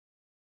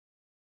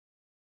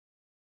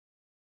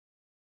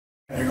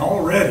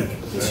Already,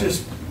 it's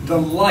just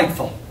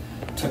delightful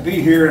to be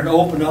here and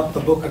open up the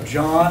book of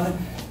John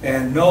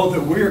and know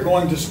that we are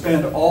going to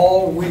spend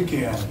all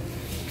weekend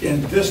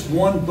in this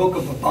one book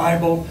of the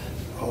Bible,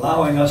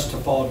 allowing us to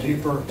fall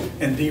deeper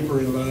and deeper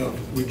in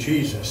love with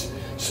Jesus.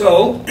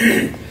 So,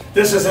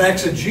 this is an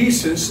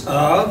exegesis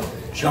of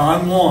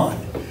John 1.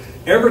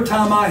 Every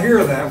time I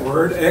hear that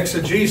word,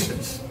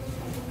 exegesis,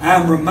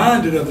 I'm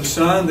reminded of the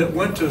son that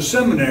went to a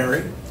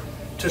seminary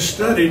to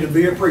study to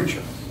be a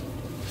preacher.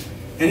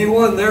 And he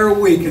wasn't there a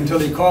week until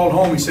he called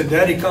home. He said,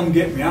 "Daddy, come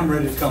get me. I'm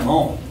ready to come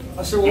home."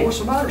 I said, "Well, what's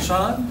the matter,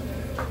 son?"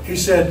 He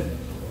said,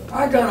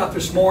 "I got up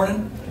this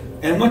morning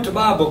and went to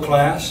Bible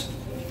class,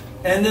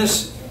 and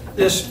this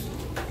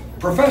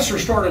professor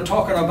started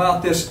talking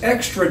about this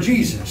extra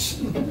Jesus.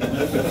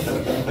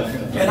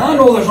 And I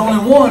know there's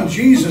only one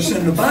Jesus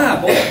in the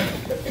Bible.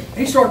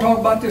 He started talking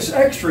about this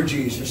extra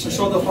Jesus." And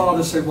so the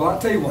father said, "Well, I'll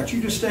tell you what,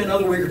 you just stay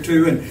another week or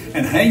two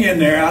and hang in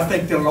there. I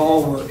think it'll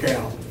all work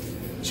out."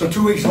 So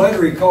 2 weeks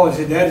later he called and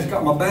said, "Daddy's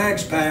got my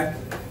bags packed.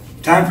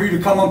 Time for you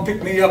to come and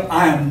pick me up.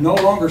 I am no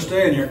longer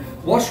staying here."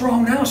 "What's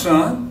wrong now,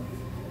 son?"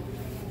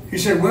 He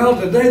said, "Well,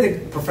 today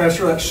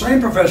that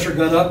same professor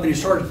got up and he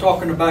started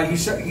talking about, he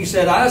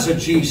said, I's a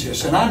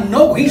Jesus, and I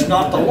know he's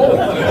not the Lord."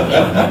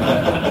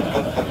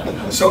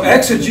 So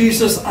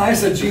exegesis,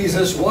 I's a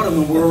Jesus, what in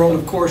the world?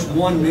 Of course,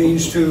 one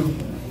means to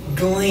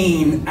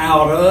glean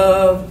out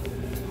of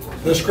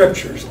the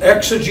Scriptures.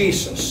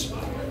 Exegesis,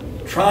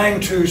 trying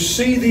to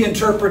see the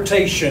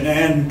interpretation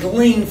and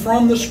glean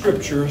from the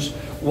Scriptures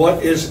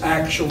what is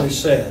actually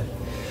said.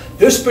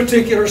 This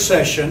particular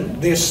session,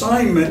 the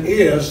assignment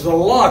is the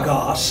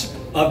Logos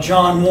of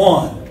John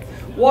 1.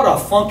 What a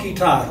funky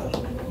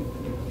title.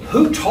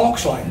 Who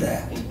talks like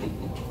that?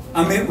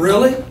 I mean,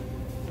 really?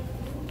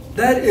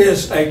 That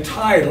is a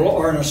title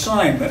or an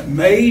assignment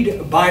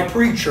made by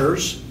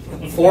preachers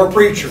for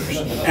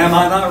preachers. Am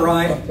I not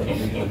right?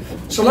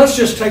 So let's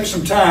just take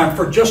some time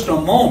for just a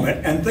moment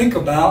and think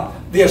about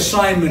the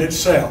assignment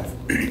itself.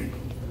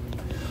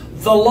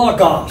 The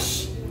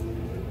Logos.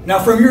 Now,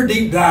 from your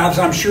deep dives,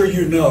 I'm sure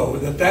you know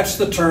that that's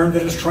the term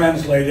that is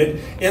translated,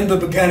 "In the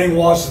beginning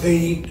was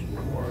the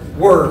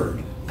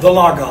Word," the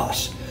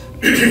Logos.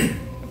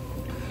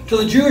 To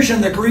the Jewish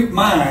and the Greek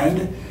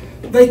mind,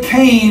 they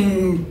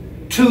came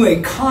to a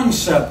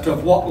concept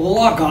of what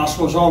Logos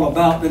was all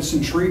about that's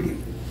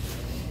intriguing.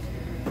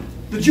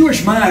 The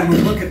Jewish mind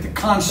would look at the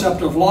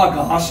concept of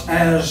Logos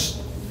as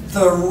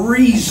the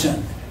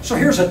reason. So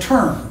here's a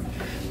term.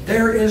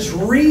 There is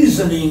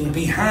reasoning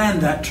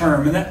behind that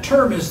term, and that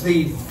term is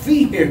the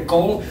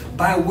vehicle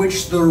by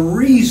which the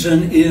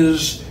reason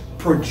is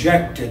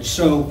projected.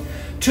 So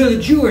to the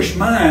Jewish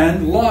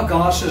mind,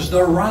 Logos is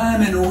the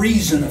rhyme and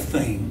reason of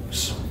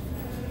things.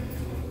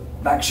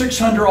 Back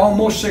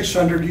almost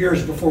 600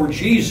 years before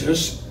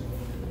Jesus,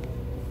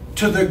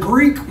 to the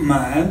Greek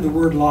mind, the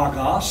word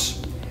Logos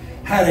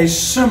had a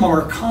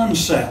similar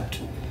concept.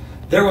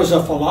 There was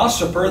a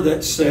philosopher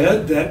that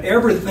said that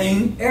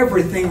everything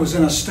was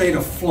in a state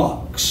of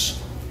flux.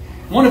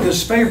 One of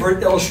his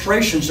favorite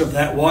illustrations of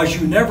that was,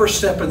 you never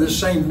step in the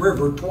same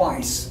river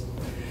twice.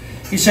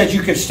 He said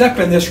you could step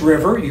in this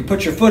river, you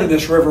put your foot in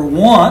this river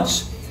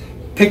once,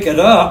 pick it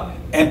up,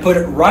 and put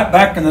it right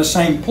back in the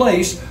same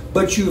place,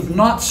 but you've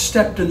not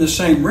stepped in the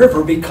same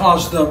river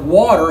because the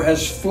water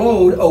has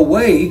flowed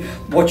away.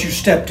 What you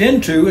stepped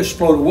into has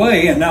flowed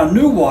away, and now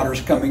new water's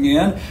coming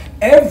in.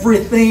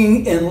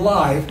 Everything in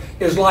life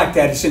is like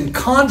that. It's in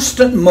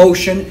constant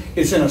motion.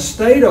 It's in a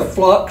state of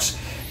flux.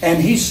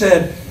 And he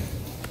said,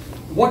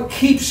 what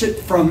keeps it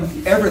from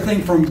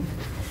everything from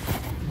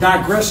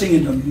digressing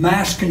into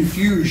mass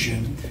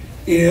confusion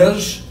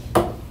is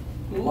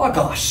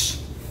Logos.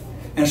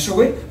 And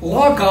so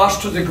Logos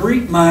to the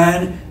Greek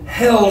mind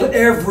held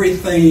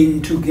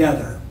everything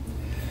together.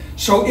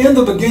 So in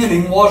the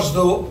beginning was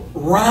the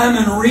rhyme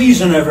and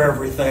reason of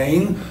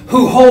everything,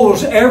 who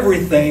holds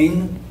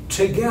everything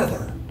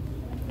together.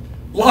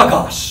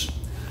 Logos.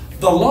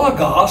 The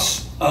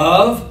Logos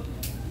of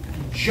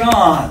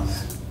John.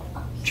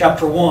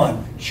 Chapter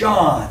 1.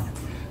 John.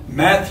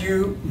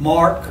 Matthew,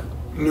 Mark,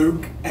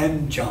 Luke,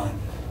 and John.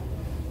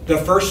 The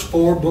first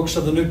 4 books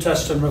of the New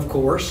Testament, of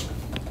course.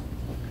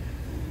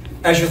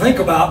 As you think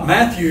about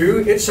Matthew,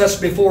 it sets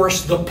before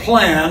us the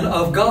plan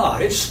of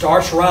God. It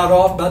starts right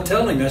off by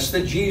telling us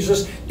that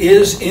Jesus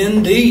is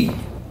indeed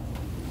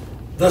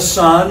the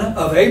son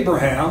of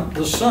Abraham,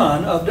 the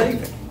son of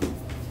David.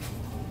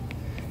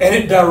 And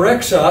it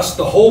directs us,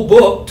 the whole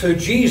book, to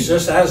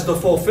Jesus as the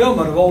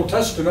fulfillment of Old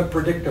Testament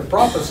predictive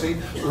prophecy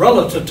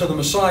relative to the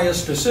Messiah,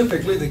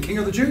 specifically the King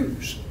of the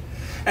Jews.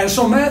 And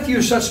so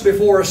Matthew sets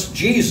before us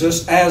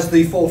Jesus as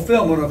the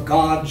fulfillment of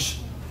God's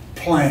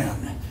plan.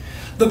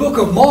 The book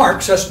of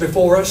Mark sets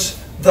before us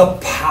the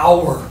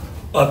power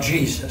of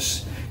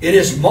Jesus. It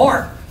is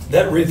Mark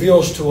that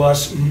reveals to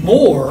us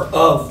more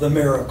of the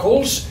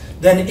miracles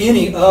than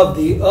any of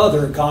the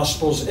other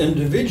Gospels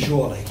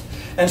individually.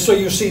 And so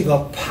you see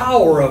the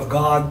power of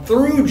God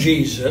through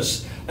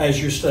Jesus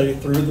as you study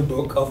through the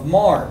book of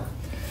Mark.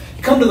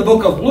 You come to the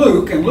book of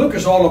Luke, and Luke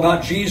is all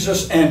about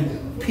Jesus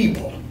and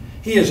people.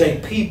 He is a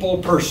people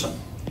person.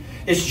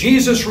 It's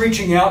Jesus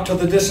reaching out to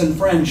the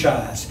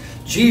disenfranchised.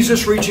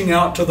 Jesus reaching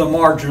out to the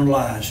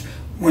marginalized.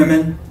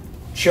 Women,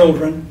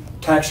 children,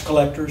 tax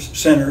collectors,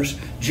 sinners.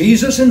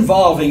 Jesus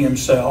involving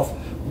himself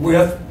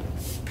with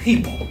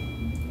people.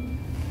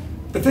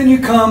 But then you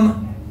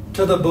come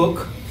to the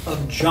book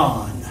of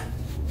John.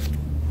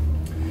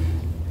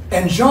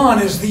 And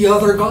John is the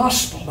other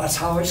gospel. That's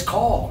how it's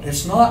called.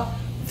 It's not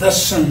the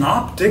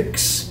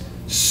synoptics.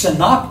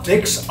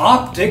 Synoptics,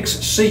 optics,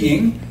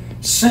 seeing.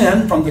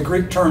 Sin, from the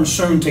Greek term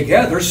soon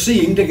together,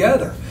 seeing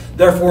together.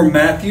 Therefore,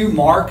 Matthew,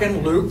 Mark,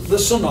 and Luke, the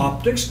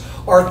synoptics,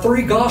 are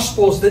three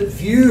gospels that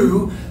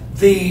view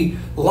the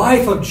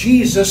life of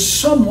Jesus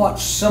somewhat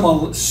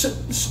similar,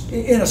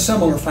 in a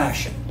similar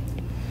fashion.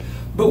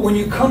 But when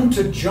you come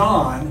to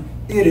John,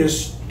 it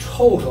is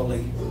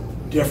totally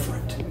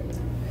different.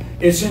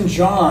 It's in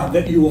John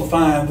that you will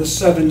find the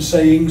 7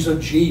 sayings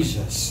of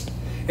Jesus.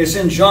 It's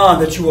in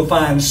John that you will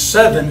find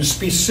 7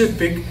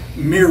 specific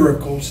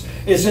miracles.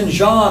 It's in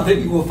John that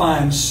you will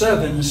find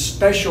 7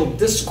 special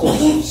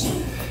discourses.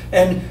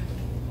 And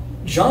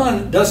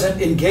John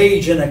doesn't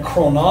engage in a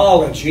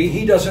chronology.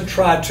 He doesn't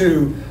try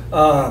to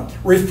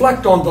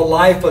reflect on the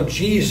life of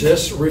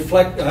Jesus,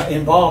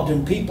 involved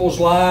in people's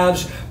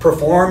lives,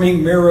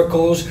 performing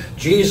miracles,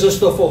 Jesus,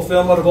 the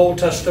fulfillment of Old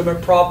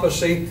Testament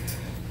prophecy.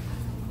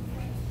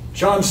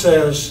 John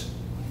says,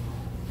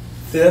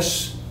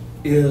 this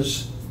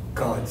is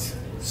God's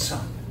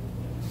Son.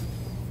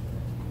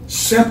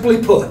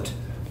 Simply put,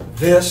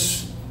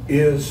 this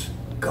is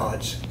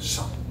God's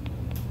Son.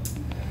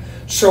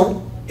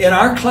 So, in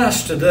our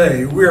class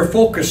today, we are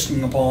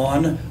focusing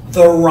upon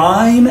the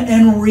rhyme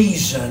and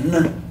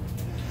reason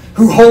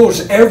who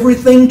holds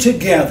everything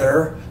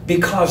together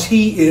because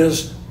He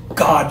is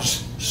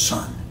God's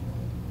Son.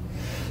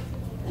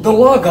 The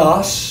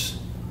Logos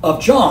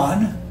of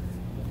John,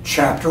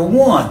 chapter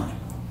 1.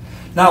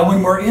 Now,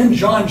 when we're in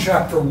John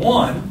chapter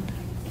 1,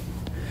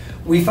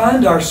 we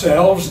find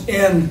ourselves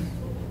in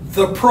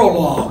the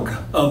prologue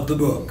of the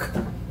book.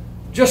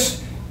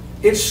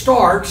 It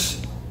starts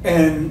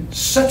and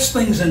sets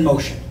things in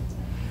motion.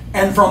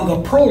 And from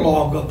the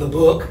prologue of the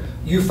book,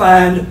 you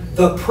find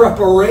the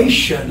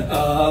preparation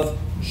of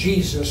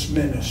Jesus'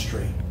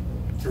 ministry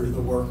through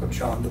the work of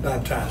John the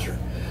Baptizer.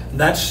 And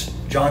that's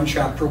John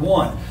chapter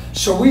 1.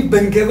 So we've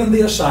been given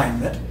the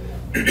assignment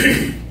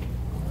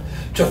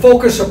to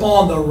focus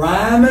upon the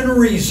rhyme and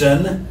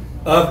reason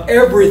of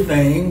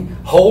everything,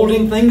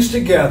 holding things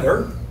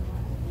together,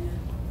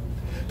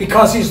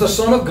 because He's the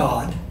Son of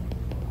God,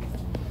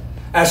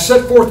 as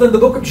set forth in the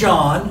book of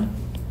John,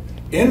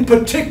 in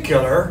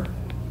particular,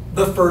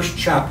 the first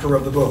chapter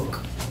of the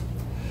book.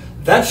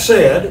 That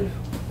said,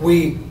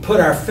 we put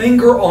our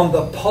finger on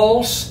the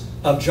pulse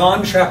of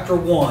John chapter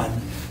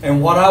 1,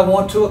 and what I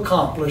want to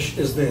accomplish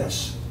is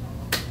this.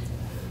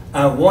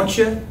 I want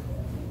you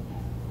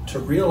to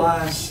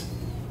realize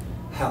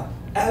how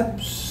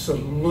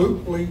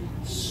absolutely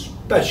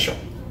special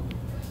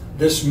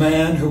this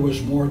man who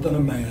was more than a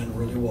man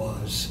really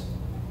was.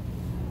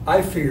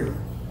 I fear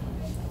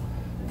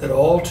that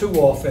all too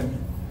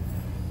often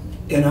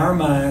in our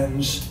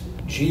minds,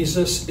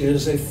 Jesus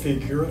is a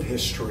figure of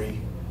history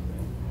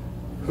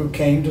who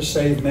came to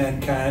save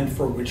mankind,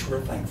 for which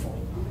we're thankful.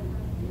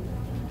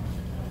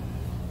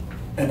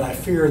 And I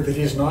fear that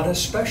He's not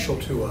as special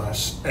to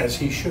us as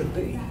He should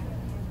be.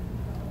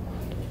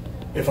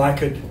 If I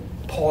could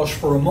pause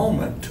for a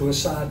moment to a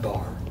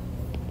sidebar.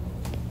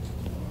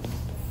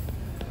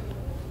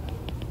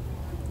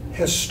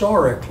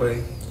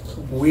 Historically,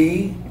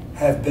 we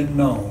have been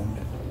known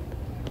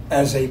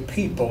as a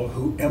people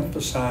who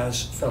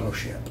emphasize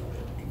fellowship.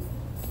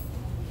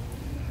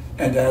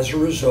 And as a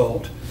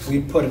result,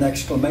 we put an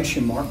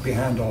exclamation mark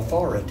behind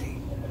authority.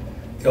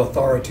 The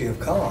authority of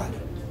God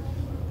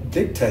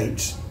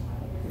dictates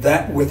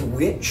that with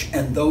which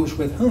and those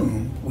with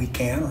whom we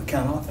can or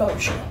cannot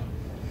fellowship.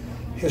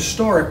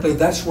 Historically,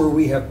 that's where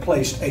we have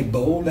placed a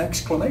bold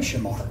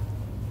exclamation mark.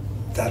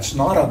 That's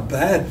not a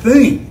bad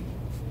thing.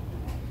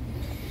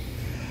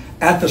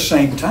 At the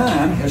same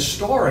time,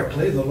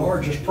 historically, the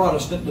largest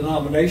Protestant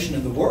denomination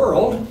in the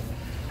world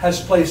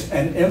has placed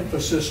an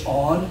emphasis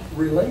on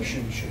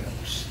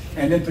relationships,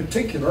 and in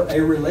particular,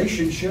 a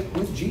relationship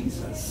with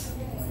Jesus.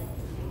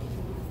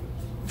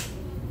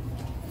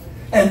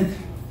 And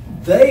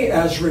they,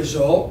 as a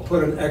result,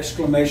 put an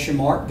exclamation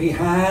mark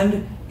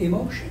behind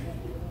emotion.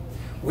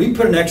 We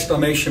put an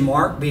exclamation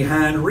mark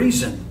behind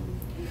reason.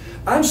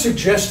 I'm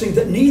suggesting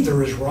that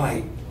neither is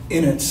right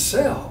in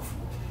itself.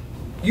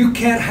 You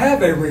can't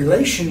have a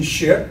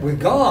relationship with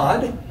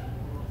God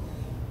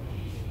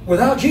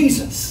without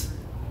Jesus.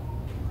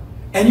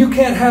 And you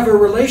can't have a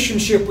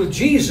relationship with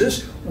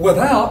Jesus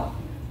without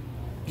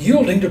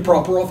yielding to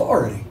proper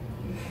authority.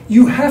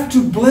 You have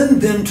to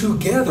blend them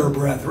together,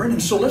 brethren.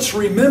 And so let's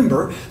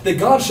remember that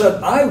God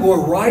said, I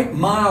will write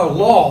my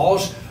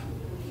laws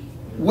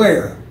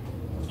where?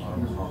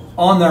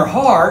 On their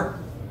heart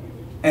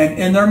and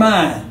in their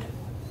mind.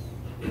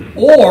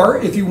 Or,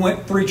 if you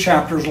went 3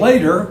 chapters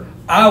later,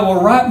 I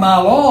will write my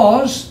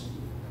laws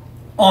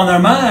on their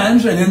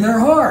minds and in their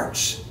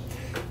hearts.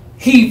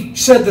 He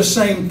said the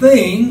same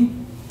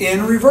thing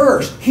in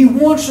reverse. He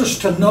wants us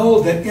to know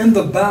that in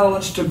the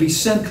balance, to be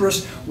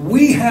centrist,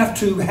 we have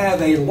to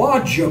have a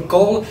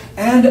logical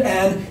and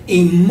an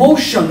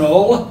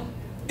emotional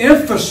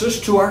emphasis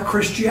to our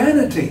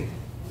Christianity.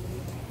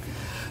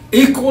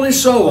 Equally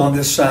so on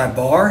this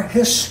sidebar,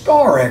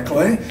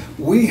 historically,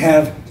 we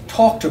have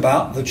talked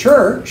about the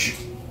church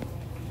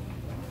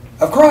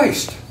of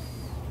Christ.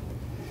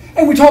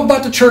 And we talk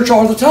about the church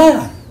all the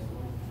time.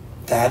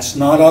 That's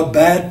not a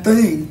bad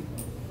thing.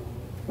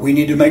 We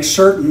need to make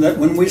certain that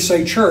when we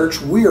say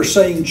church, we are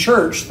saying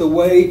church the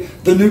way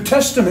the New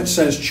Testament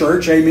says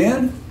church.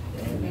 Amen?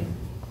 Amen.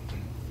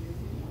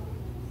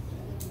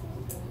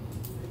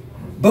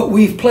 But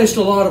we've placed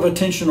a lot of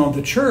attention on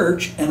the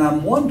church, and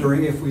I'm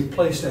wondering if we've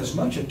placed as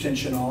much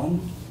attention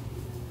on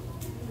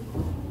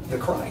the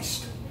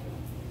Christ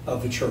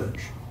of the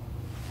church.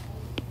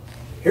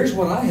 Here's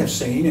what I have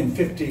seen in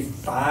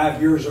 55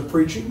 years of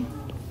preaching,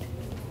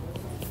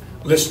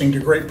 listening to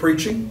great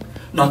preaching.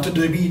 Not to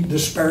be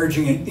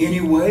disparaging in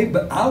any way,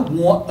 but I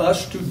want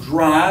us to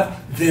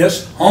drive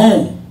this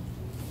home.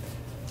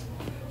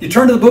 You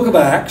turn to the book of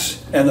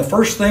Acts, and the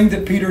first thing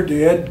that Peter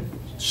did,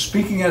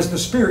 speaking as the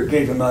Spirit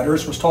gave him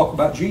utterance, was talk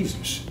about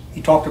Jesus.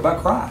 He talked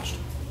about Christ.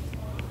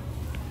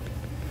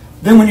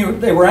 Then when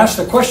they were asked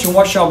the question,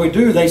 what shall we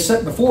do? They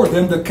set before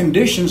them the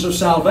conditions of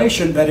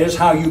salvation, that is,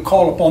 how you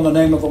call upon the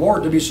name of the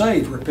Lord to be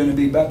saved, repent and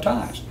be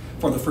baptized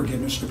for the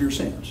forgiveness of your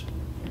sins.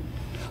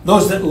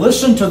 Those that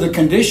listened to the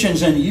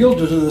conditions and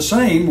yielded to the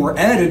same were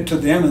added to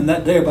them in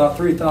that day about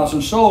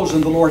 3,000 souls,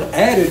 and the Lord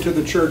added to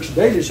the church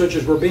daily such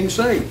as were being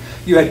saved.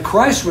 You had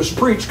Christ was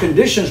preached,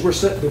 conditions were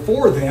set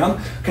before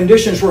them,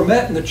 conditions were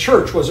met, and the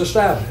church was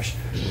established.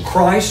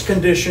 Christ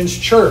conditions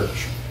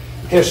church.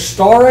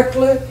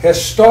 Historically,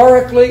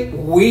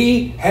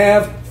 we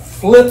have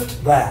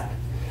flipped that.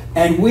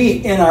 And we,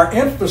 in our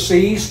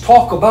emphases,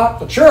 talk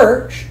about the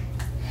church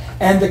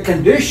and the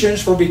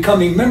conditions for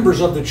becoming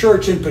members of the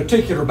church, in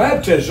particular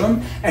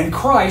baptism, and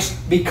Christ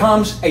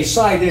becomes a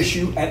side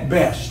issue at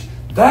best.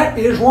 That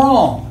is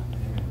wrong.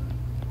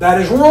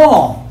 That is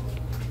wrong.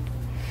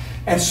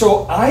 And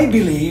so I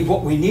believe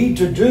what we need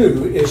to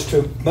do is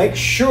to make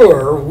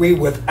sure we,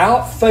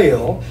 without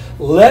fail,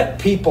 let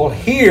people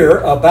hear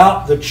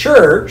about the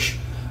church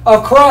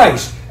of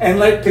Christ and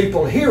let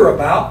people hear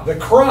about the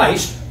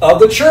Christ of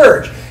the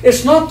church.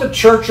 It's not the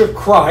Church of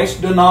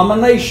Christ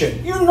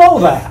denomination. You know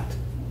that.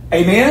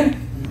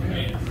 Amen?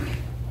 Amen?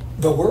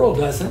 The world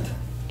doesn't.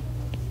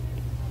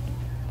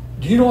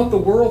 Do you know what the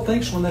world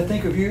thinks when they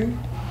think of you?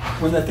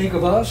 When they think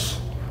of us?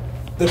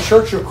 The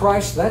Church of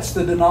Christ, that's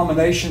the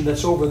denomination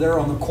that's over there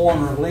on the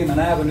corner of Lehman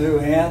Avenue,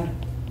 and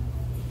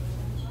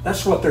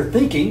that's what they're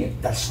thinking.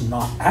 That's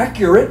not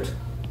accurate,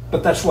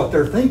 but that's what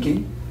they're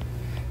thinking.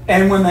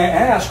 And when they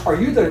ask, are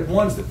you the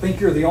ones that think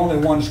you're the only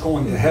ones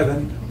going to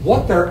heaven?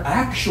 What they're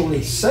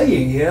actually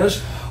saying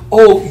is,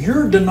 oh,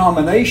 your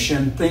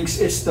denomination thinks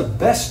it's the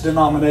best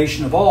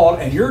denomination of all,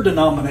 and your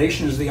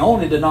denomination is the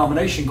only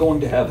denomination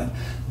going to heaven.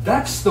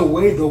 That's the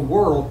way the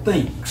world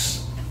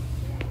thinks.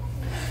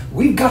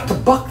 We've got to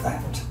buck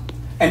that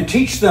and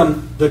teach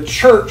them the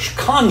church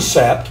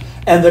concept.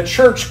 And the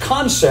church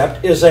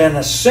concept is an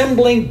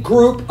assembling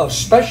group of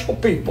special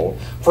people,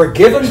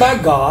 forgiven by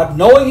God,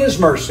 knowing His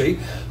mercy,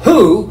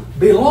 who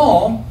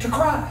belong to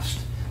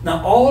Christ.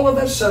 Now, all of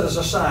that said as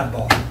a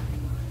sidebar.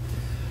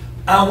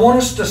 I want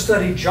us to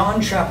study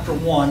John chapter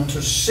 1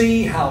 to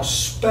see how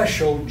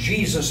special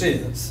Jesus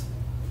is.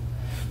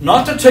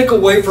 Not to take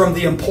away from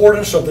the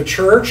importance of the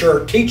church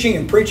or teaching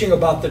and preaching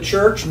about the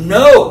church,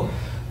 no,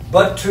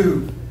 but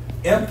to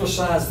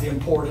emphasize the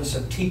importance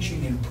of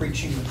teaching and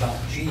preaching about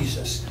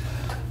Jesus.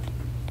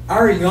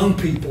 Our young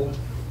people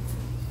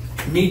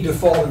need to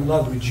fall in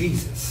love with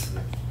Jesus.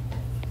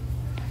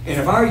 And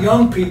if our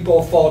young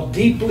people fall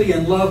deeply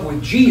in love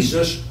with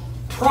Jesus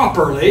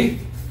properly,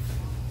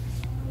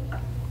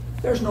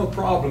 there's no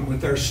problem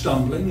with their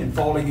stumbling and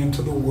falling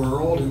into the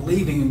world and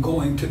leaving and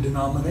going to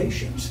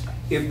denominations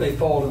if they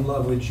fall in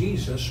love with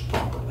Jesus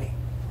properly.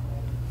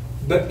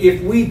 But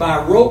if we,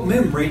 by rote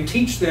memory,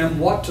 teach them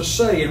what to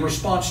say in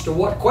response to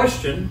what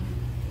question,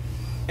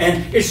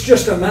 and it's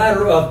just a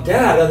matter of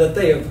data that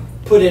they have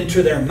put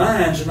into their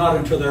minds and not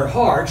into their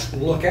hearts,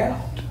 look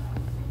out.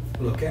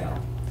 Look out.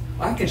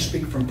 I can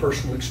speak from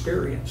personal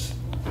experience.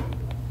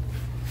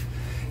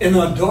 In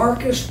the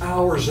darkest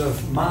hours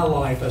of my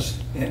life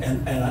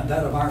and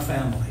that of our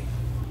family,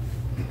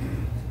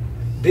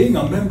 being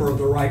a member of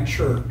the right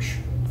church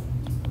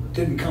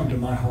didn't come to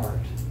my heart.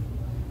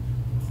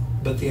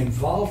 But the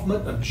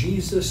involvement of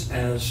Jesus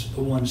as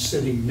the one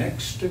sitting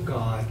next to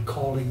God,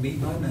 calling me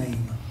by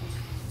name,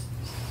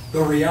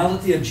 the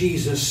reality of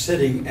Jesus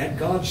sitting at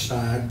God's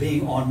side,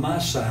 being on my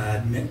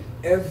side, meant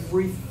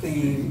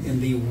everything in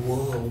the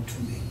world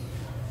to me.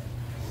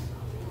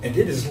 And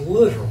it is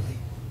literally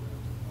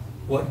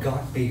what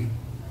got me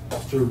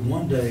through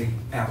one day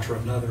after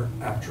another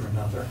after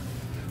another.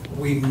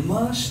 We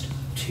must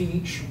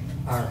teach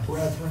our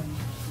brethren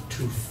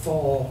to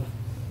fall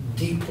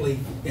deeply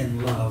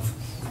in love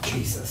with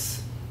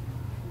Jesus.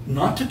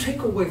 not to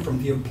take away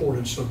from the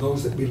importance of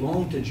those that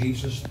belong to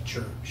Jesus'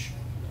 church,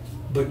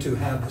 but to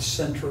have the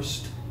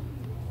centrist,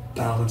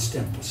 balanced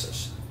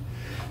emphasis.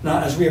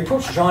 Now, as we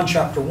approach John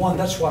chapter 1,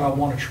 that's what I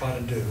want to try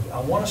to do.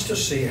 I want us to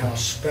see how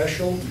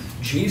special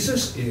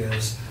Jesus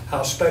is,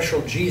 how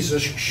special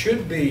Jesus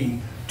should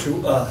be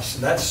to us.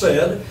 That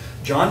said,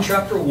 John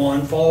chapter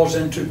 1 falls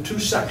into two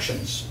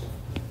sections.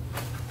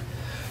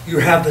 You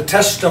have the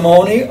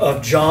testimony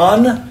of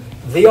John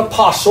the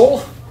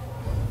Apostle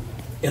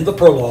in the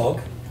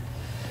prologue,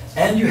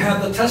 and you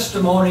have the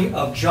testimony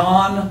of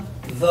John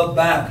the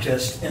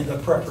Baptist in the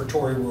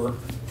preparatory work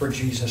for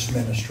Jesus'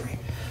 ministry.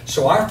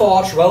 So our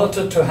thoughts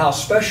relative to how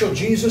special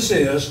Jesus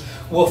is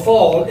will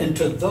fall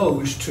into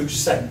those two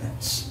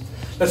segments.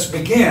 Let's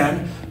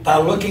begin by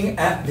looking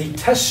at the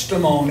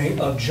testimony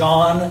of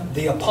John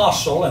the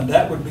Apostle, and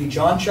that would be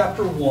John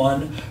chapter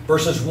 1,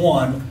 verses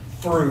 1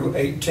 through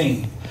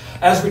 18.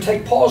 As we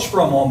take pause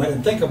for a moment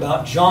and think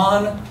about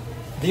John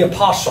the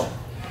Apostle,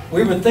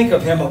 we would think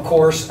of him, of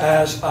course,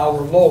 as our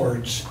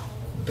Lord's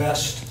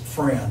best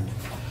friend.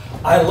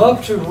 I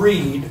love to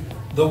read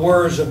the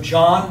words of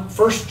John,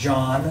 1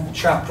 John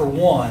chapter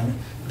 1,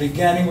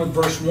 beginning with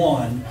verse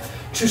 1,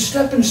 to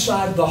step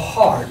inside the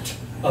heart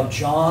of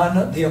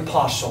John the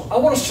Apostle. I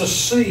want us to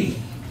see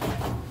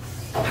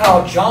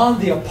how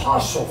John the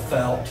Apostle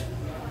felt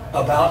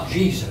about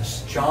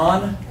Jesus.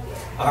 John,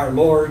 our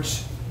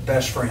Lord's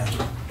best friend.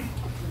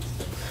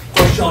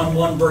 1 John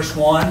 1 verse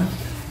 1,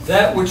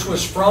 that which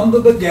was from the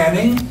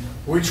beginning,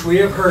 which we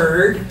have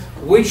heard,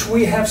 which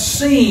we have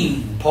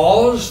seen.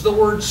 Pause. The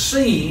word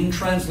seen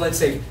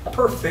translates a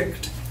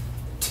perfect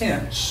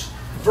tense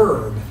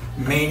verb,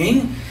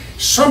 meaning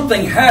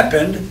something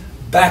happened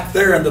back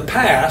there in the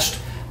past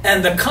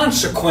and the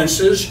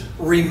consequences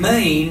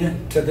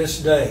remain to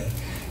this day.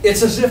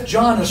 It's as if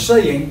John is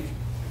saying,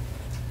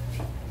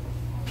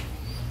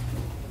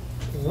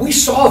 we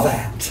saw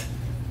that.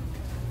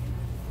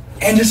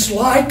 And it's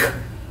like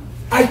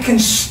I can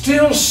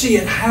still see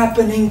it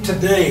happening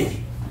today.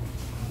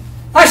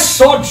 I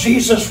saw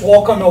Jesus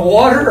walk on the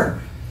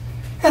water,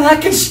 and I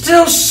can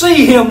still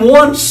see him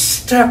one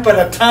step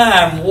at a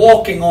time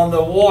walking on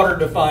the water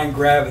defying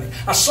gravity.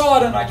 I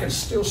saw it and I can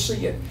still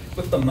see it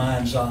with the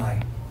mind's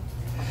eye.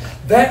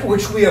 That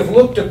which we have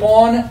looked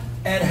upon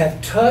and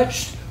have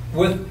touched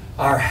with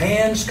our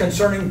hands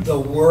concerning the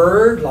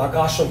Word,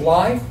 Logos of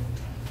life,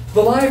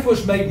 the life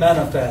was made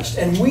manifest,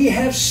 and we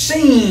have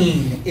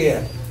seen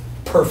it.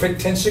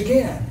 Perfect tense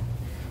again.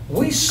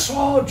 We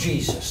saw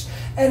Jesus.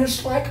 And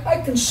it's like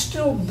I can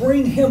still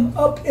bring him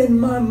up in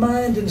my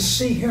mind and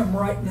see him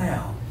right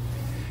now.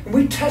 And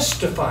we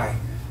testify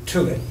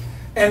to it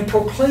and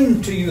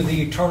proclaim to you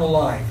the eternal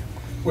life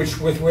which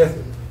was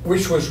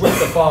with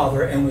the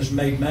Father and was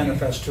made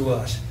manifest to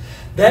us.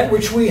 That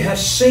which we have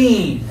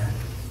seen.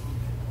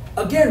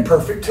 Again,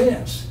 perfect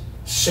tense.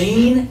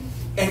 Seen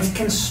and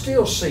can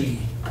still see.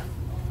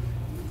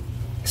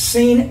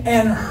 Seen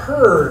and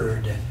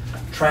heard.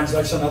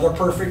 Translates another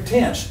perfect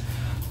tense.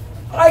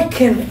 I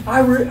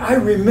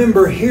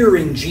remember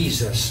hearing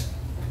Jesus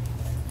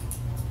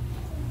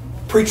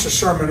preach the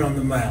Sermon on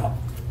the Mount.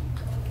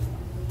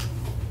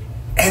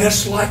 And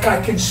it's like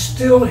I can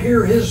still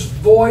hear his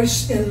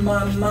voice in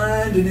my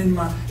mind and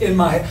in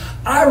my head.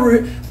 I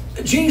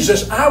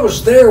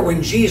was there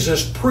when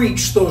Jesus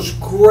preached those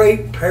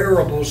great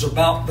parables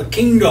about the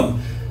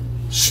kingdom,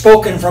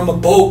 spoken from a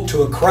boat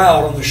to a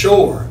crowd on the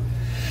shore.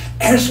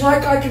 And it's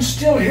like I can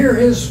still hear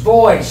his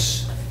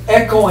voice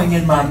echoing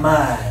in my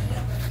mind.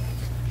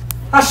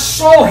 I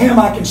saw him,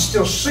 I can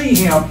still see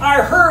him.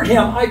 I heard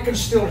him, I can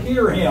still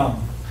hear him.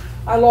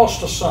 I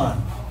lost a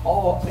son,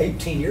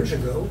 18 years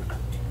ago.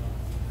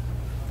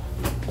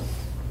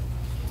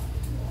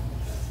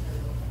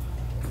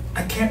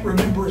 I can't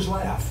remember his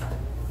laugh.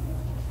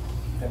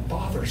 It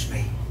bothers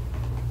me.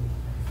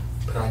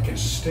 But I can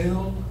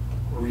still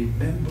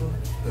remember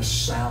the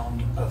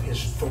sound of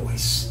his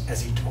voice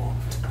as he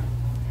talked.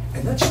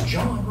 And that's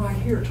John right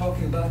here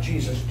talking about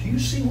Jesus. Do you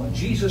see what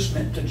Jesus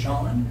meant to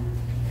John?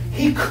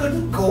 He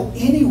couldn't go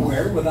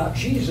anywhere without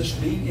Jesus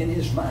being in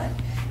his mind,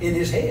 in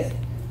his head,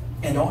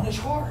 and on his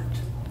heart.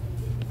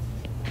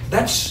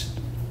 That's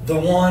the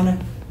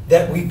one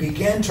that we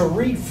begin to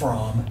read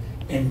from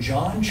in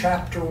John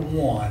chapter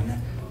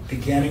 1,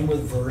 beginning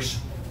with verse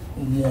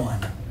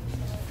 1.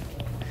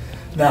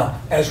 Now,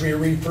 as we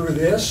read through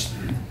this,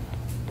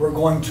 we're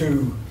going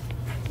to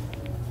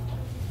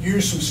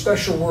use some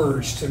special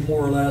words to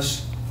more or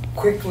less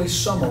quickly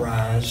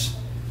summarize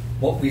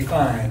what we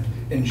find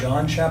in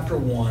John chapter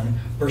 1,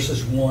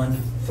 verses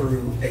 1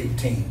 through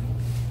 18.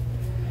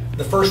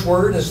 The first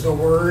word is the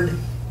word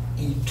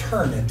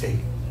eternity.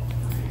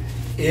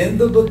 In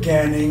the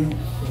beginning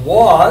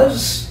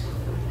was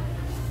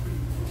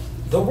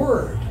the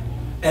Word,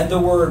 and the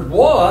Word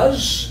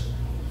was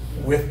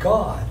with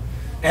God,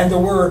 and the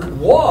Word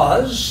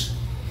was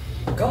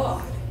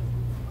God.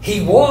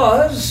 He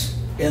was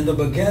in the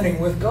beginning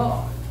with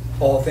God.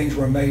 All things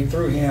were made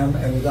through him,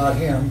 and without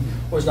him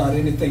was not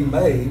anything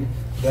made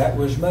that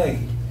was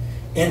made.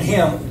 In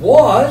him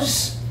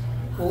was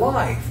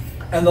life,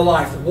 and the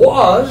life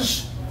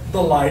was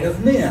the light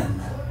of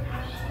men.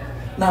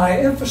 Now, I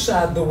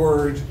emphasize the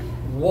word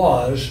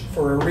was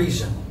for a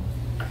reason.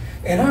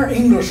 In our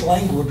English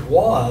language,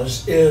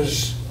 was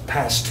is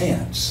past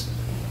tense.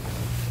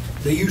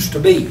 They used to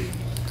be.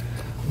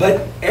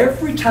 But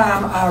every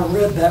time I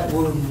read that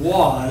word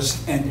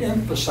was and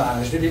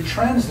emphasized it, it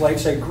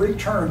translates a Greek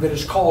term that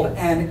is called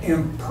an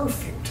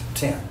imperfect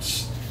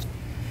tense.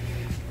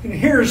 And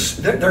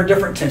there are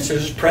different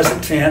tenses: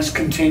 present tense,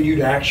 continued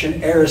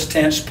action; aorist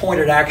tense,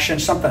 pointed action,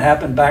 something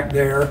happened back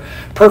there;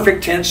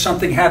 perfect tense,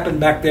 something happened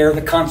back there,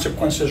 the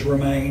consequences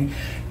remain.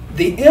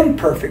 The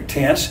imperfect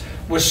tense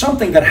was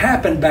something that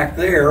happened back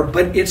there,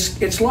 but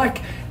it's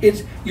like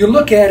you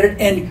look at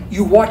it and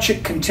you watch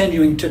it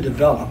continuing to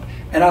develop.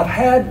 And I've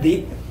had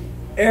the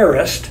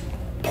aorist,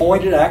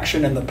 pointed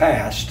action in the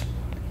past,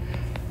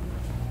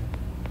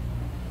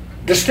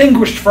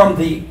 distinguished from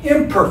the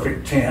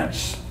imperfect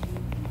tense,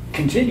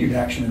 continued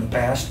action in the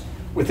past,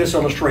 with this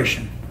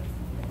illustration.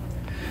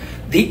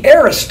 The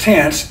aorist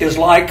tense is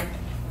like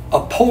a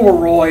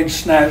Polaroid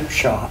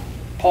snapshot.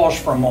 Pause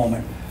for a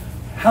moment.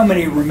 How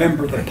many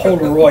remember the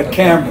Polaroid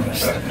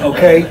cameras?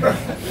 Okay?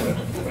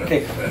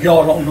 Okay,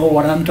 y'all don't know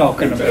what I'm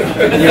talking about.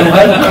 You don't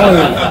have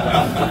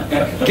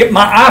a clue. Get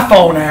my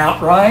iPhone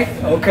out, right?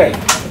 Okay.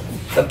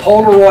 The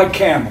Polaroid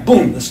camera.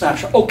 Boom, the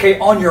snapshot. Okay,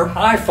 on your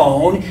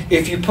iPhone,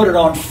 if you put it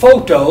on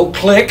photo,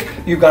 click,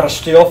 you've got a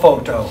still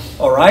photo.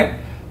 All right?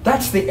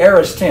 That's the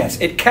aorist tense.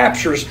 It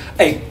captures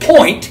a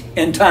point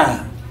in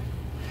time.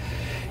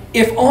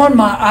 If on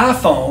my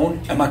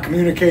iPhone, am I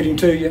communicating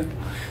to you?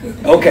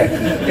 Okay.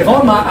 If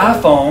on my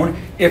iPhone,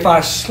 if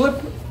I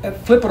flip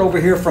it over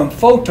here from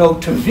photo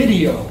to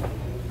video,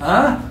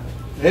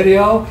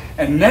 video,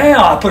 and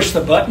now I push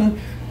the button,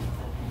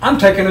 I'm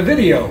taking a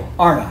video,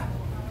 aren't I?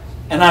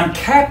 And I'm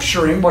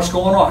capturing what's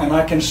going on, and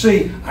I can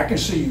see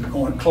you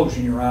going,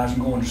 closing your eyes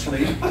and going to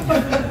sleep.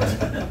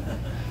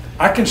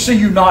 I can see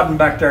you nodding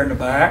back there in the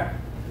back.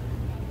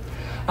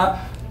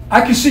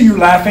 I can see you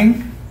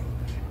laughing,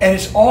 and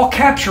it's all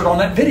captured on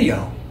that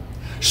video.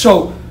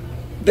 So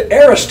the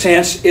aorist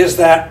tense is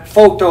that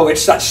photo,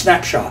 it's that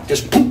snapshot,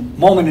 just boom,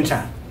 moment in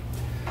time.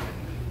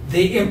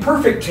 The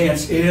imperfect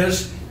tense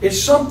is, it's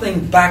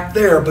something back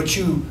there, but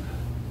you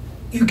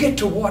get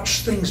to watch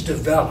things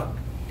develop.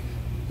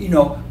 You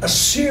know, a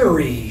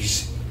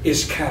series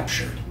is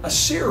captured. A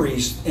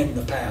series in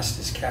the past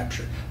is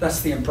captured.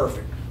 That's the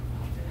imperfect.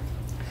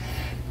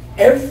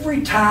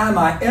 Every time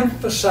I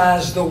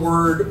emphasize the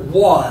word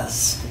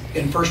was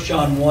in 1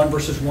 John 1,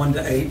 verses 1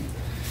 to 8,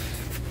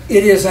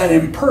 it is an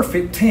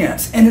imperfect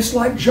tense. And it's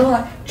like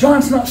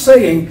John's not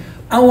saying,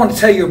 I want to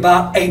tell you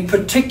about a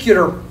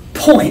particular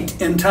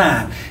point in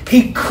time.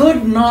 He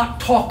could not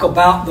talk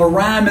about the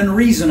rhyme and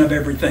reason of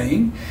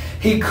everything.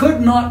 He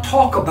could not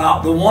talk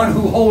about the one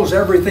who holds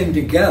everything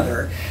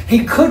together.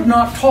 He could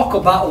not talk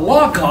about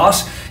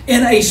Logos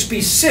in a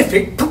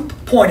specific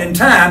point in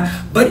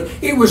time, but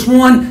it was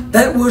one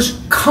that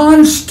was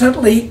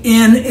constantly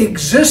in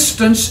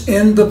existence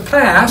in the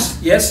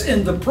past, yes,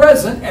 in the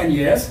present, and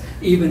yes,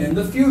 even in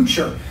the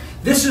future.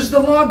 This is the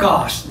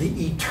Logos.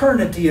 The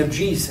eternity of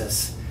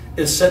Jesus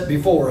is set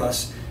before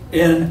us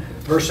in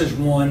verses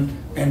 1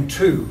 and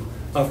 2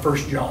 of 1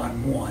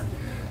 John 1.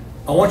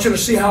 I want you to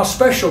see how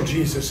special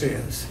Jesus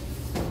is.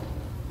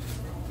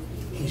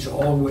 He's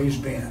always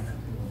been.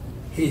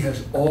 He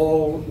has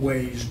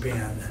always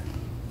been.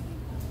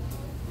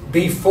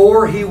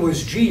 Before he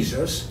was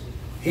Jesus,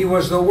 he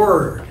was the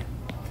Word.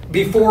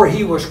 Before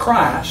he was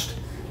Christ,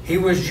 he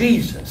was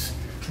Jesus.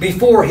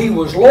 Before he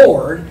was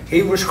Lord,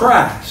 he was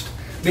Christ.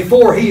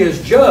 Before he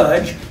is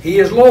Judge, he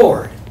is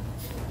Lord.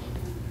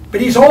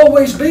 But he's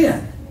always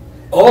been.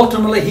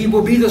 Ultimately, he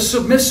will be the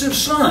submissive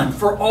Son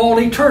for all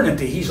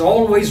eternity. He's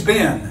always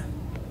been,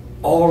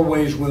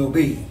 always will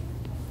be.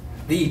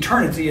 The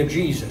eternity of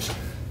Jesus.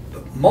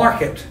 But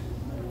mark it.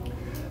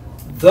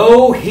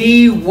 Though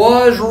he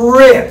was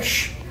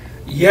rich,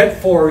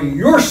 yet for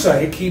your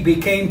sake he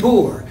became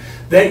poor,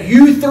 that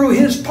you through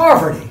his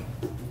poverty.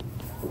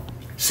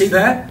 See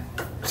that?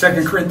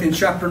 2 Corinthians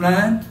chapter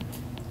 9.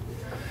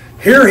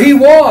 Here he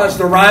was,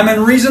 the rhyme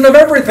and reason of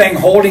everything,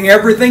 holding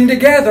everything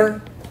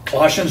together.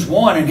 Colossians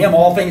 1, in him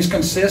all things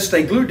consist,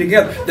 they glued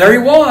together. There he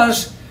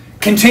was,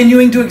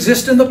 continuing to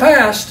exist in the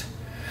past.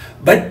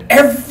 But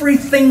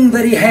everything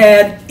that he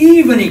had,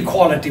 even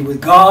equality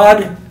with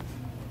God,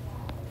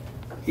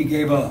 he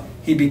gave up.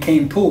 He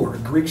became poor.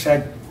 The Greeks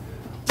had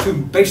two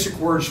basic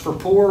words for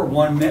poor.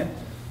 One meant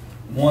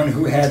one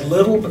who had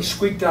little but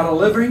squeaked out a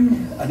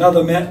living.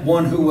 Another meant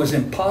one who was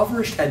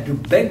impoverished, had to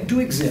beg to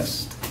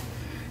exist.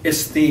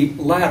 It's the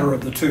latter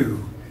of the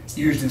two,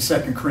 used in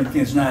 2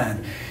 Corinthians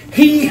 9.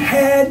 He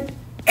had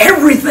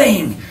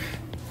everything,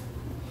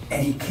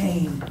 and he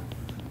came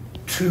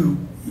to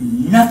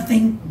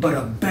nothing but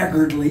a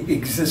beggarly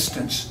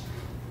existence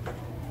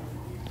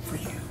for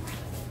you.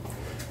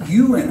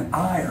 You and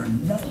I are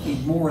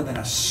nothing more than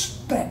a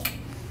speck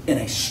in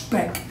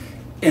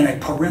a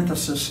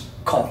parenthesis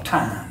called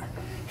time.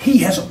 He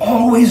has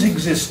always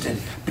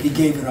existed, but he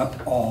gave it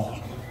up all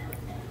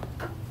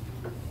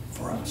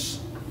for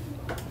us.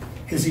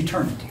 His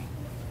eternity.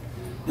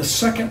 The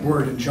second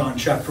word in John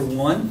chapter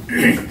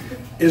 1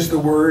 is the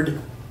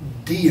word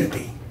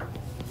deity.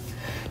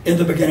 In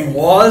the beginning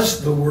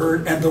was the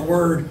Word, and the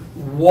Word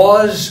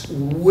was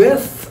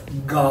with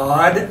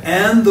God,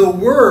 and the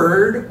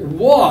Word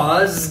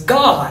was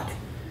God.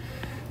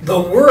 The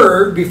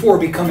Word, before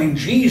becoming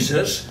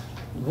Jesus,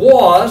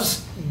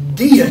 was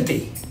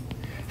deity.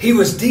 He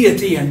was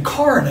deity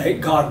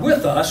incarnate, God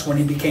with us, when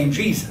He became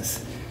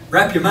Jesus.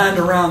 Wrap your mind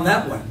around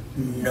that one.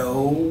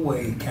 No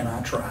way can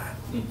I try.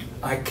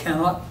 I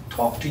cannot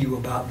talk to you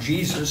about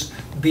Jesus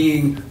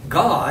being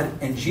God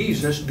and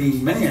Jesus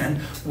being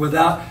man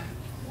without...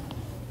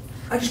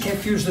 I just can't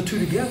fuse the two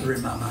together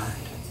in my mind.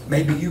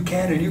 Maybe you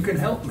can, and you can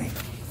help me.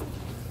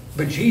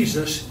 But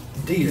Jesus,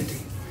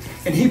 deity.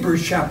 In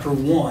Hebrews chapter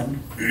 1,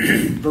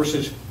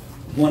 verses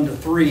 1 to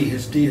 3,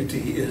 His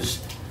deity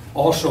is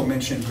also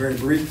mentioned very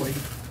briefly.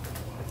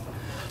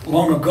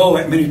 Long ago,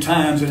 at many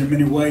times and in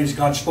many ways,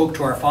 God spoke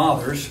to our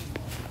fathers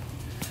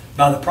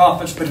by the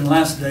prophets, but in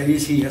last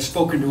days He has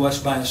spoken to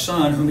us by His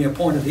Son, whom He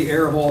appointed the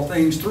heir of all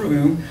things, through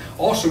whom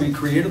also He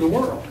created the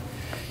world.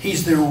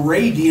 He's the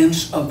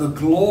radiance of the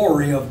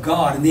glory of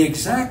God and the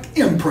exact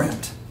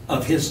imprint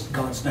of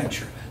God's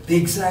nature. The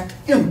exact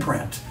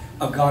imprint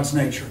of God's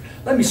nature.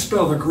 Let me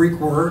spell the Greek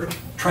word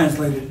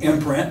translated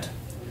imprint.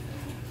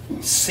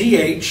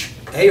 C-H-A-R-K-T-E-R.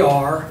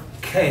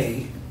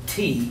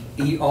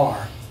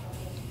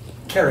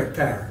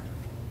 Character.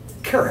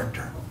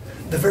 Character.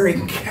 The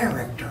very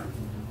character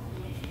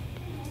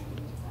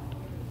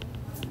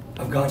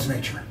of God's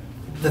nature.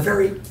 The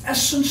very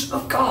essence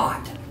of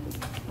God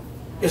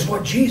is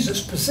what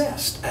Jesus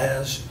possessed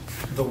as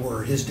the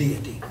Word, His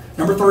deity.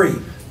 Number 3,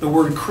 the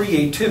word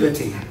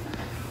creativity.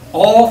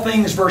 All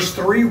things, verse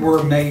 3,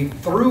 were made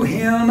through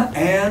Him,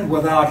 and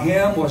without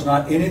Him was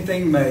not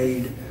anything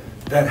made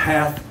that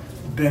hath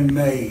been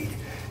made.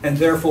 And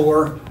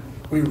therefore,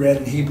 we read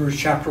in Hebrews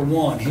chapter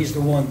 1, He's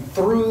the one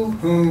through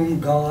whom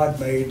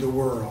God made the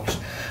worlds.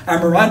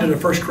 I'm reminded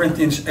of 1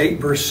 Corinthians 8,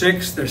 verse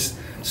 6. There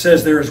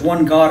says, there is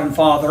one God and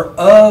Father,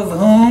 of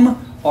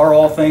whom are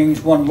all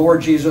things, one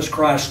Lord Jesus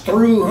Christ,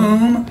 through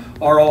whom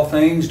are all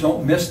things.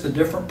 Don't miss the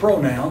different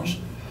pronouns.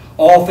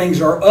 All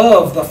things are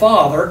of the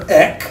Father,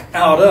 ek,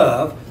 out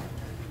of.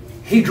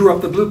 He drew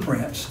up the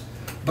blueprints.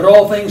 But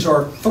all things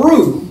are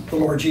through the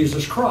Lord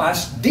Jesus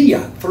Christ,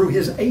 dia, through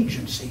His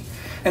agency.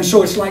 And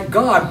so it's like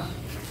God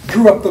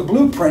drew up the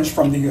blueprints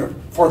for the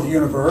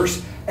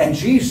universe, and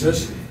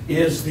Jesus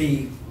is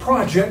the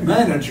project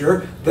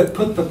manager that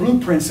put the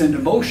blueprints into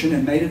motion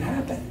and made it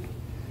happen.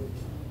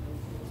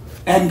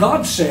 And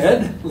God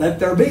said, let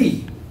there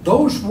be.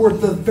 Those were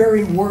the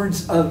very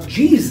words of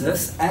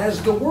Jesus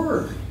as the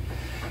Word.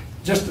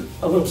 Just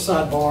a little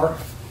sidebar.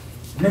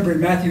 Remember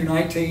in Matthew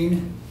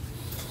 19,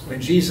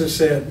 when Jesus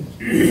said,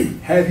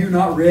 have you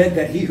not read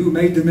that He who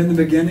made them in the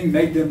beginning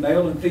made them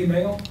male and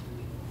female?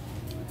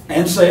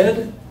 And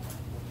said,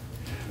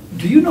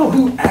 do you know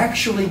who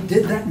actually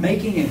did that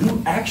making and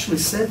who actually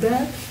said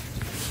that?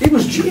 It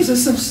was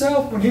Jesus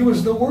Himself when He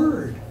was the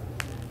Word.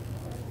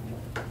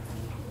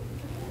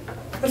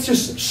 That's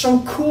just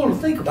so cool to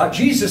think about.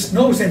 Jesus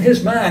knows in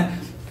His mind,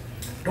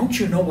 don't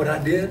you know what I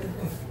did?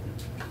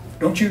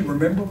 Don't you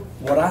remember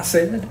what I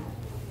said?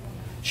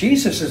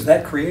 Jesus is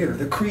that creator.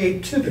 The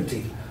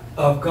creativity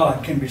of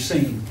God can be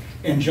seen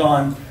in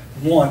John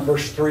 1,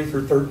 verse 3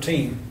 through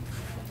 13.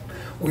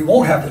 We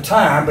won't have the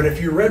time, but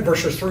if you read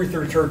verses 3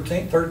 through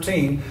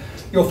 13,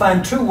 you'll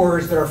find two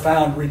words that are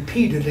found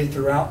repeatedly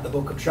throughout the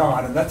book of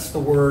John, and that's the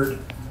word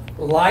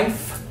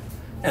life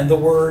and the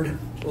word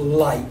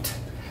light.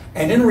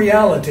 And in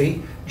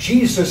reality,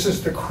 Jesus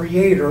is the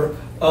creator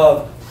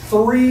of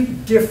 3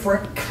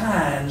 different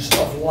kinds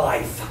of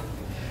life.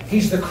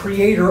 He's the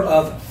creator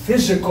of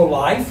physical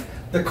life,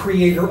 the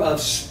creator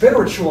of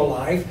spiritual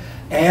life,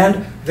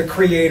 and the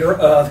creator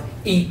of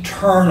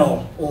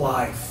eternal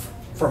life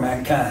for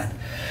mankind.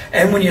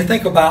 And when you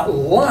think about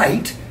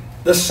light,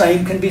 the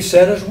same can be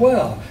said as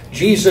well.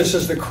 Jesus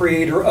is the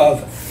creator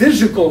of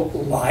physical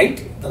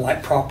light, the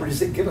light properties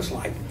that give us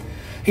light.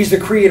 He's the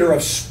creator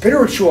of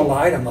spiritual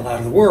light, I'm the light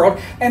of the world,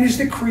 and He's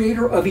the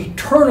creator of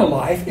eternal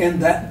life in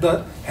that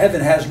the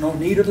heaven has no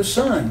need of the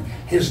sun.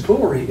 His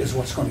glory is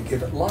what's going to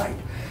give it light.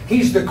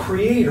 He's the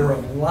creator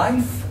of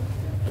life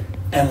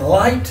and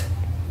light,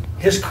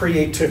 His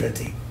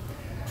creativity.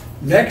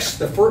 Next,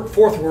 the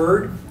fourth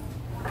word,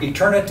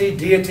 eternity,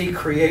 deity,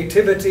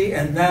 creativity,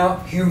 and now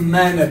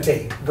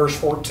humanity. Verse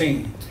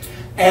 14.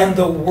 And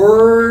the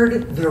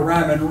Word, the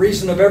rhyme and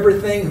reason of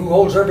everything, who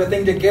holds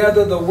everything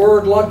together, the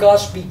Word,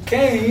 Logos,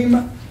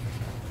 became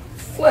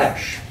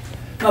flesh.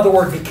 Now the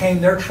word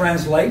became there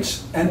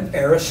translates an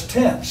aorist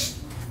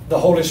tense. The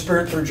Holy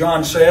Spirit through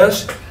John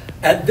says,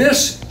 at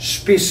this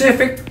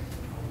specific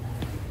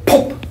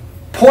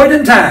point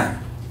in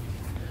time,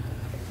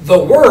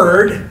 the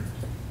Word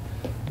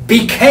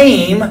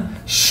became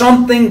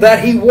something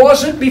that He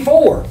wasn't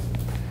before.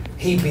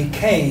 He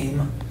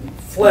became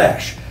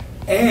flesh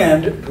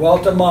and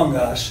dwelt among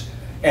us,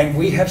 and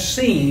we have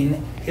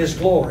seen His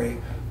glory,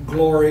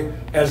 glory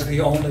as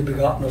the only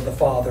begotten of the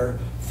Father,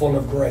 full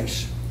of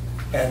grace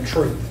and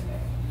truth.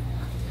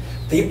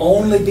 the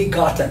only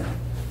begotten.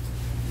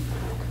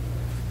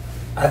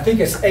 I think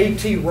it's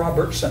A.T.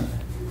 Robertson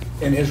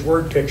in his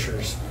word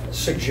pictures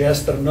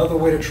suggests that another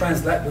way to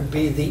translate that would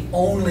be the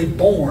only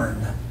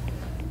born.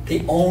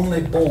 The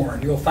only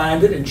born. You'll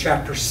find it in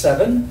chapter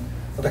 7,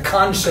 the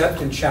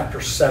concept in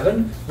chapter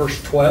 7,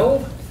 verse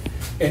 12.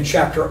 In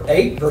chapter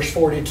 8, verse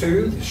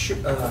 42,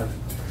 the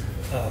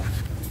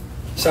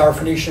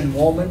Syrophoenician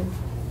woman,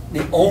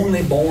 the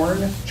only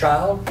born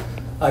child.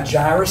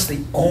 Jairus,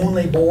 the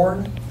only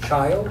born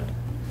child.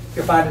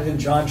 You'll find it in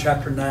John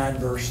chapter 9,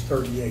 verse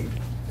 38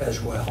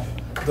 as well.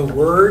 The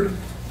Word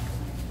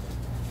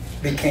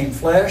became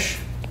flesh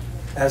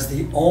as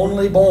the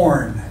only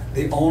born,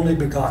 the only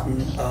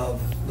begotten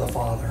of the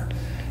Father.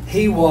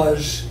 He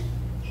was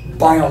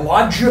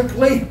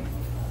biologically,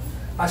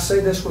 I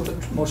say this with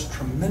the most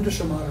tremendous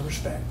amount of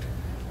respect,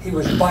 he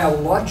was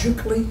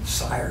biologically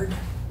sired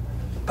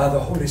by the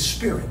Holy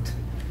Spirit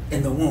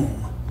in the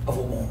womb of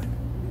a woman.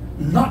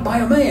 Not by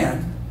a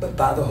man, but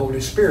by the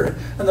Holy Spirit.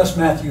 And thus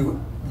Matthew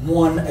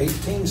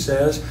 1:18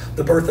 says,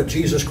 the birth of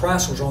Jesus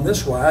Christ was on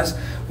this wise,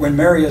 when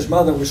Mary his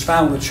mother was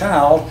found with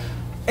child,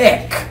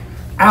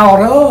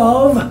 out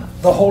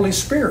of the Holy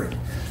Spirit.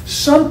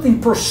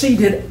 Something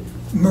proceeded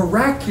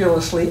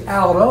miraculously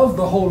out of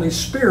the Holy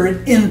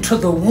Spirit into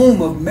the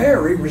womb of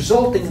Mary,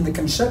 resulting in the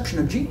conception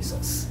of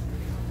Jesus.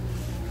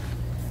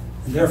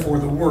 And therefore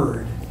the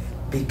Word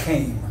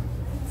became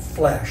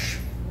flesh.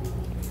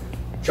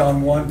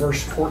 John 1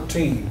 verse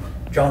 14.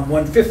 John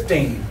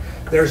 1:15.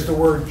 There's the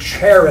word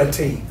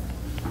charity.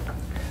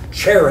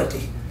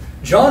 Charity.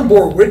 John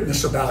bore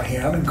witness about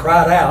him and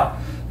cried out,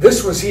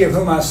 "This was he of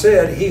whom I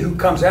said, he who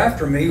comes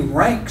after me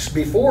ranks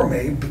before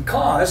me,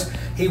 because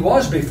he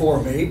was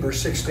before me,"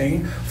 verse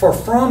 16, "for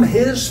from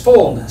his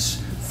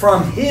fullness,"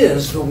 from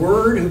his, the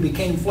Word who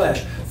became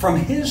flesh, from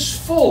his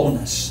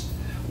fullness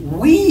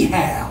we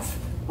have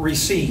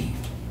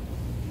received.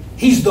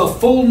 He's the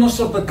fullness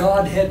of the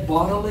Godhead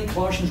bodily,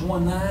 Colossians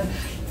 1:9.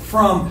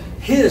 From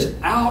his,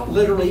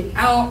 literally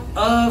out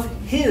of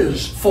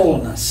his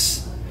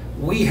fullness,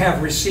 we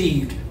have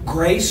received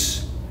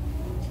grace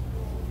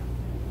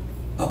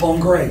upon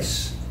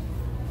grace.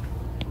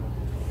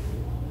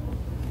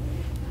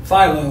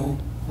 Philo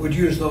would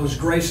use those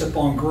grace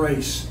upon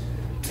grace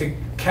to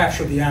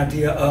capture the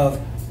idea of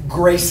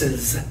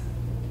graces,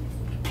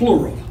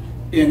 plural,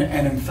 in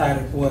an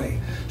emphatic way.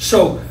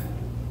 So,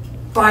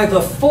 by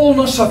the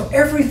fullness of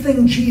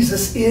everything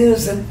Jesus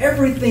is and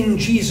everything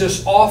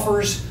Jesus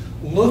offers,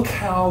 look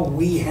how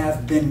we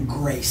have been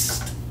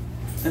graced.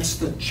 That's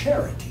the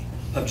charity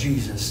of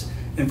Jesus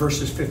in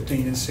verses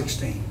 15 and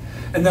 16.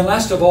 And then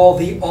last of all,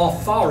 the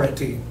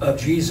authority of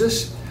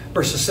Jesus.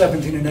 Verses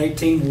 17 and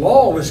 18,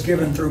 law was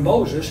given through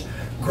Moses.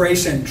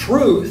 Grace and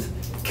truth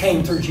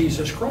came through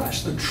Jesus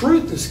Christ. The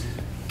truth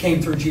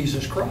came through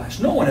Jesus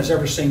Christ. No one has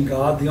ever seen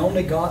God. The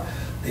only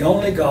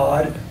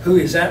God who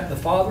is at the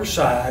Father's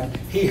side,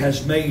 He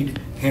has made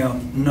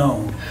Him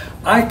known.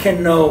 I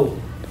can know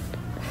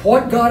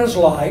what God is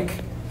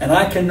like, and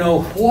I can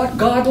know what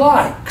God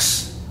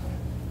likes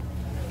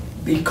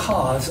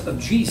because of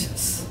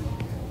Jesus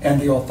and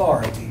the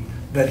authority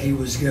that He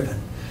was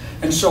given.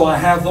 And so I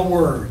have the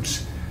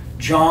words,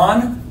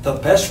 John, the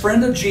best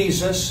friend of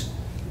Jesus,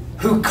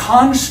 who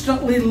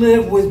constantly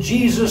lived with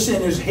Jesus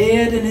in his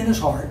head and in his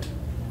heart,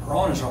 or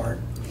on his heart,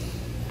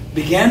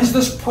 begins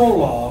this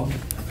prologue,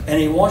 and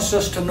he wants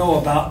us to know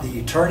about the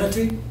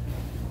eternity,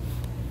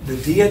 the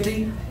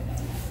deity,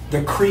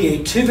 the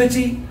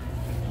creativity,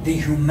 the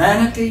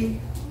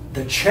humanity,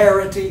 the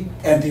charity,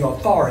 and the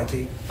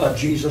authority of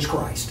Jesus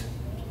Christ.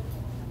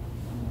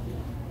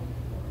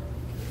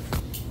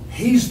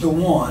 He's the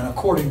one,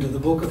 according to the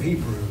book of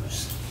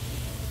Hebrews,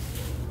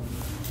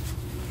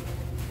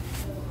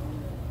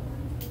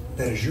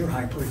 that is your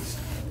high priest.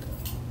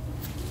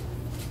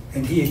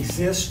 And He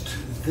exists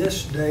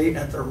this day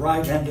at the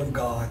right hand of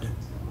God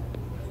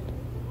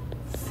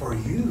for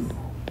you.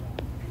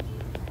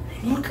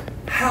 Look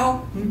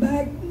how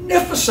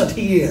magnificent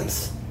He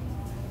is.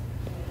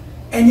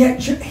 And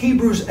yet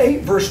Hebrews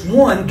 8 verse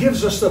 1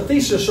 gives us the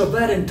thesis of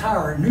that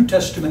entire New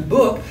Testament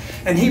book.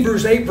 And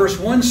Hebrews 8 verse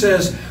 1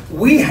 says,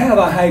 we have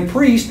a high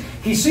priest.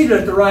 He's seated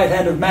at the right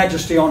hand of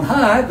majesty on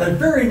high. The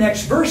very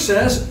next verse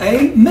says,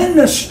 a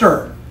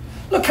minister.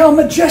 Look how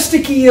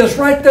majestic He is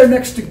right there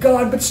next to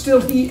God, but still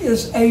He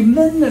is a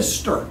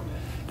minister.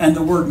 And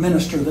the word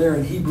minister there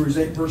in Hebrews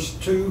 8 verse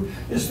 2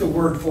 is the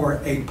word for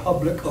a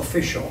public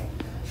official.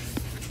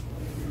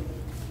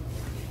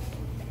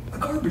 A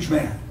garbage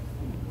man.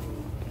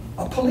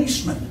 A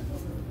policeman,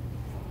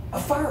 a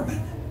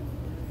fireman,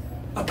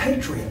 a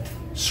patriot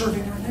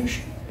serving our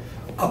nation,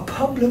 a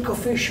public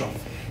official.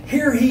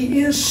 Here He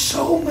is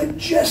so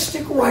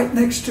majestic right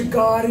next to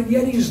God, and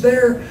yet He's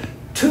there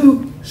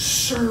to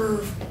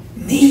serve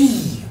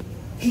me.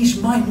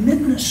 He's my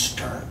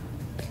minister.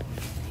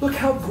 Look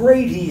how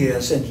great He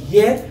is, and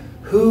yet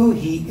who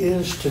He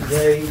is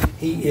today,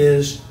 He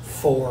is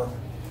for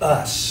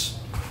us.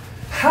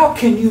 How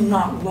can you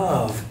not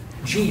love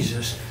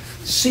Jesus,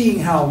 seeing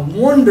how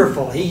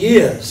wonderful He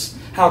is,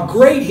 how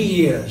great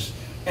He is,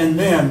 and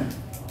then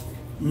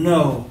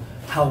know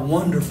how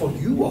wonderful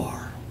you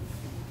are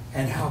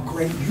and how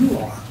great you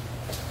are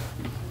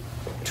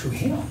to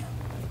him.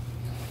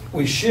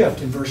 We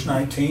shift in verse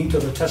 19 to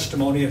the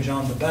testimony of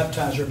John the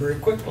Baptizer very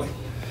quickly.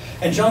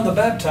 And John the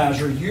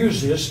Baptizer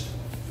uses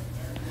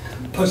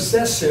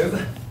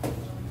possessive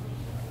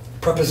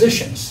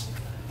prepositions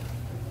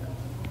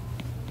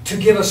to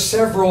give us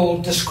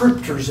several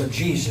descriptors of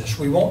Jesus.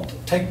 We won't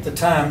take the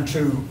time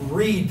to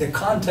read the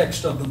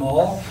context of them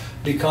all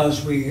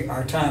because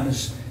our time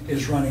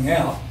is running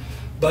out.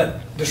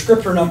 But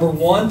descriptor number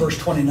 1, verse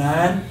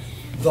 29,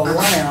 the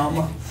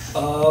Lamb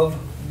of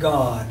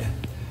God.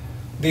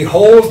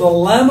 Behold the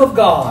Lamb of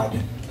God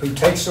who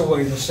takes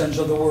away the sins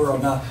of the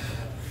world. Now,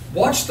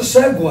 watch the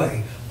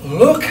segue.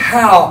 Look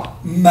how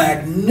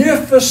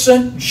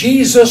magnificent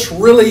Jesus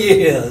really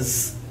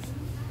is.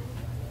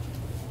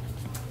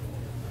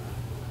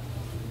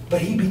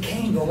 But he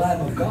became the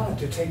Lamb of God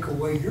to take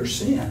away your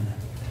sin.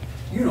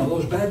 You know,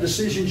 those bad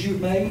decisions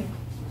you've made,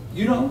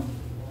 you know,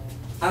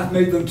 I've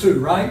made them too,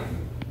 right?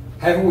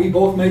 Haven't we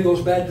both made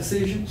those bad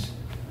decisions?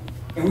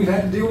 And we've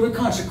had to deal with the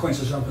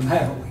consequences of them,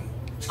 haven't we?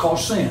 It's called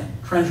sin,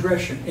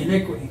 transgression,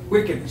 iniquity,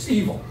 wickedness,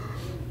 evil.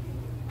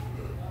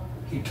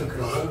 He took it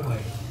all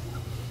away.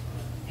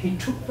 He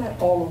took that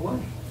all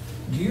away.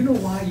 Do you know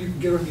why you can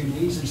get on your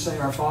knees and say,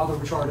 Our Father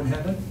which art in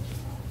heaven?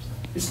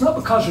 It's not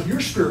because of your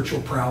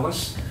spiritual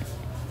prowess.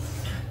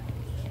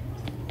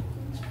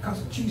 It's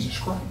because of Jesus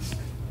Christ.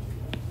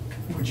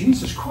 What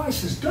Jesus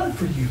Christ has done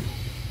for you.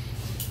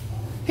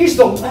 He's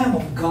the Lamb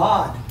of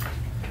God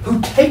who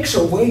takes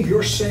away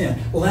your sin.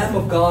 Lamb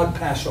of God,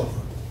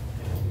 Passover.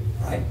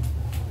 Right?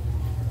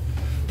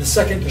 The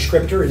second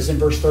descriptor is in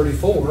verse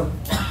 34.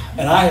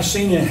 And I have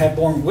seen and have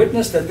borne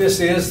witness that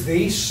this is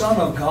the Son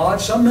of God.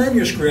 Some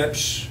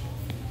manuscripts,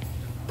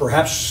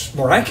 perhaps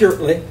more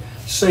accurately,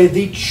 say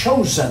the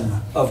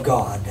chosen of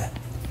God.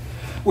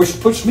 Which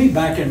puts me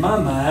back in my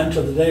mind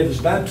to the day of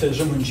his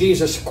baptism when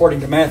Jesus,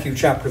 according to Matthew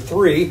chapter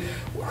 3,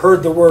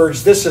 heard the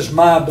words, This is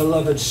my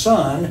beloved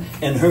Son,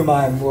 in whom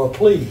I am well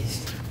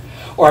pleased.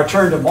 Or I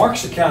turn to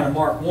Mark's account in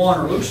Mark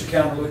 1 or Luke's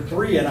account in Luke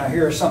 3 and I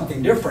hear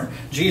something different.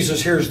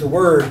 Jesus hears the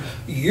word,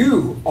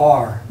 You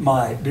are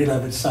my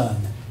beloved Son,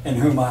 in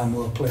whom I am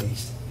well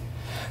pleased.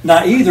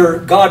 Now either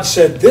God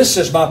said, This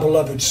is my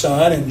beloved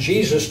Son, and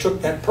Jesus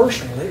took that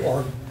personally,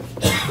 or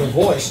the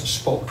voice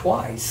spoke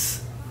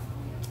twice.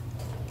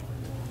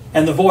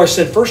 And the voice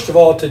said, first of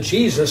all, to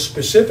Jesus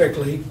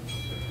specifically,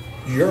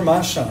 You're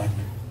my Son,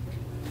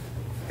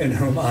 in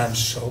whom I'm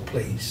so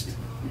pleased.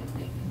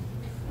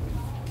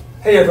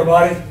 Hey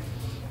everybody,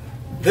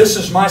 this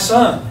is my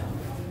Son,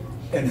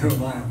 in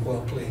whom I am well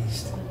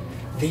pleased.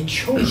 The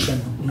chosen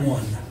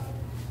one.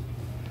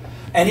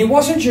 And he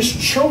wasn't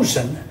just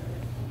chosen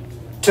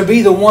to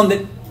be the one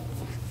that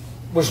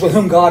was with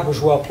whom God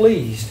was well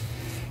pleased.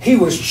 He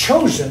was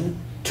chosen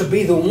to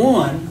be the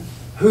one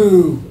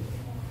who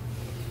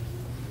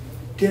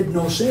did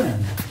no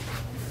sin.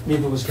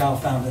 Neither was gall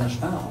found in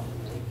his mouth.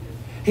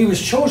 He was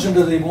chosen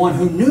to be the one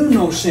who knew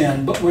no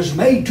sin, but was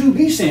made to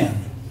be sin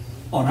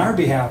on our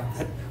behalf,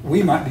 that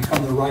we might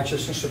become the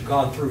righteousness of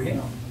God through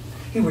him.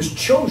 He was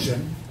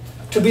chosen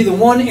to be the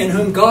one in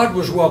whom God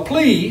was well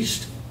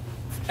pleased,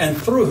 and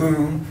through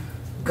whom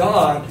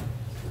God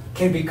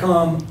can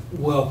become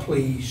well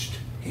pleased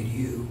in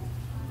you.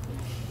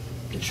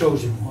 The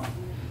chosen one.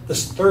 The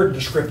third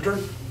descriptor,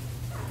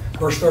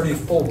 verse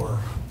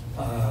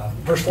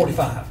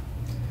 45.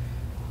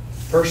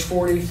 Verse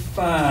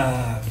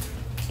 45.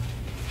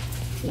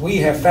 We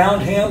have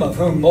found him of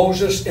whom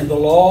Moses in the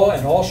law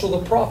and also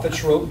the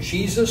prophets wrote,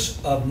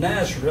 Jesus of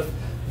Nazareth,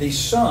 the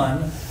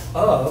son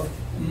of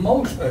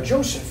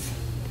Joseph.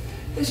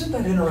 Isn't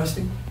that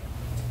interesting?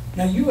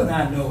 Now you and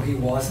I know he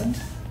wasn't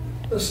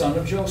the son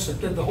of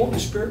Joseph. Did the Holy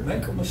Spirit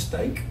make a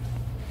mistake?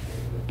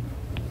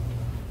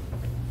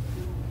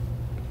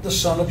 The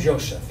son of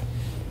Joseph.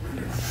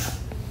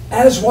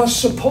 As was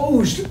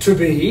supposed to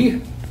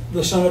be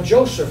the son of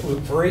Joseph,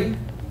 Luke 3,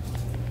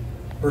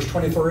 verse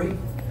 23.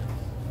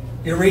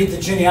 You read the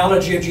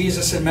genealogy of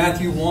Jesus in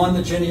Matthew 1,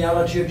 the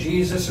genealogy of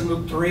Jesus in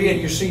Luke 3, and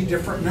you see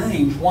different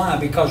names. Why?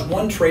 Because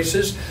one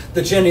traces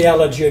the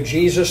genealogy of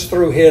Jesus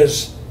through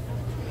his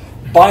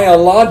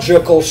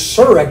biological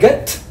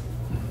surrogate,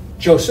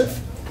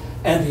 Joseph,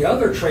 and the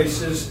other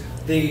traces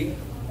the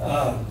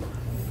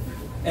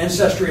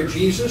ancestry of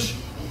Jesus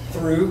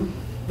through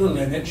the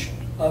lineage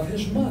of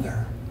his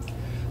mother.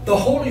 The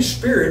Holy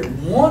Spirit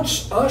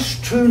wants us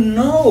to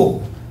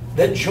know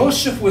that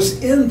Joseph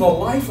was in the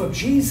life of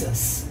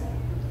Jesus.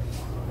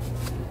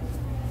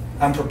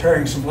 I'm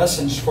preparing some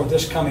lessons for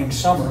this coming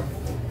summer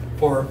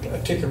for a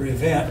particular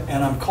event,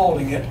 and I'm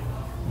calling it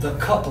The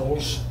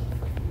Couples,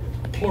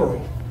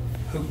 plural,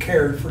 who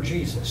cared for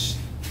Jesus.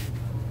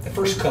 The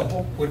first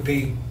couple would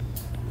be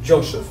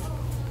Joseph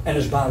and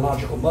his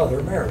biological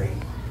mother, Mary.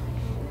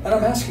 And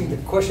I'm asking the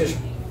question,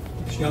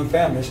 these young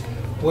families,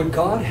 would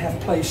God have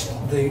placed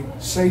the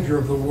Savior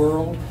of the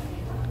world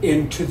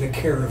into the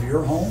care of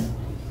your home?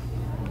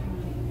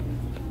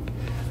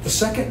 The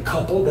second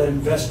couple that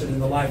invested in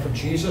the life of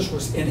Jesus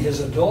was in his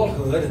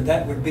adulthood, and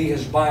that would be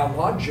his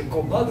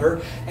biological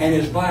mother and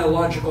his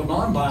biological,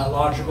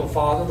 non-biological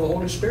father, the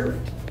Holy Spirit.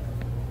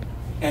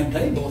 And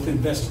they both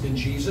invested in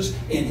Jesus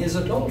in his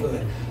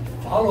adulthood.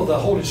 Follow the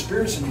Holy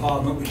Spirit's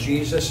involvement with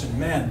Jesus, and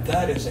man,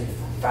 that is a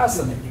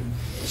fascinating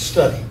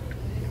study.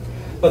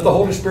 But the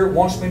Holy Spirit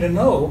wants me to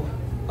know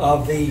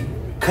of the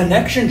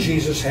connection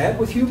Jesus had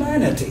with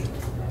humanity.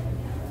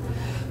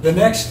 The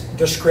next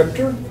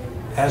descriptor,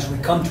 as we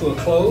come to a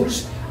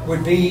close,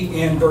 would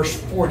be in verse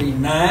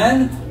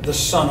 49, the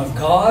Son of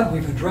God.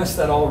 We've addressed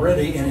that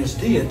already in his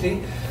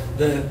deity.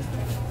 The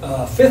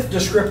fifth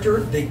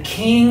descriptor, the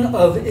King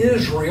of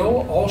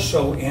Israel,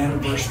 also in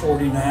verse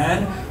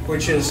 49,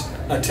 which is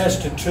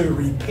attested to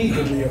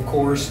repeatedly, of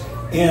course,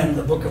 in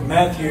the book of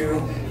Matthew.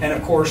 And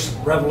of course,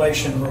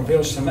 Revelation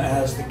reveals him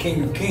as the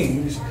King of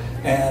Kings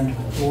and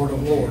Lord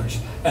of Lords.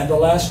 And the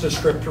last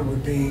descriptor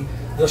would be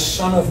the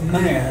Son of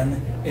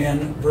Man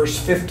in verse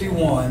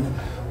 51,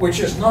 which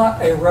is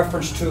not a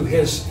reference to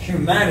his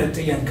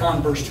humanity and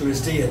converse to his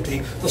deity,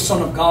 the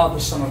Son of God,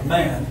 the Son of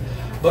Man,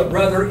 but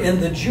rather in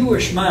the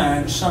Jewish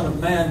mind, Son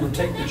of Man would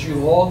take the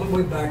Jew all the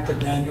way back to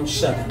Daniel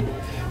 7,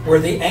 where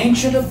the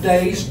Ancient of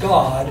Days,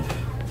 God,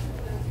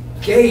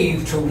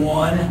 gave to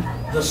one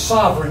the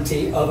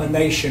sovereignty of a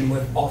nation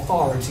with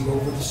authority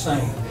over the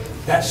same.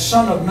 That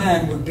Son of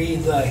Man would be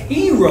the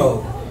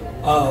hero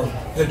of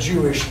the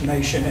Jewish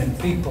nation and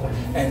people,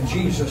 and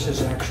Jesus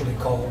is actually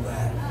called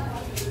that.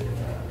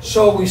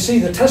 So we see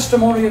the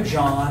testimony of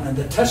John and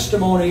the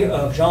testimony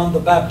of John the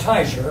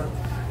Baptizer,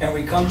 and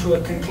we come to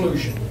a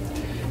conclusion.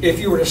 If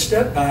you were to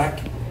step back,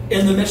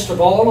 in the midst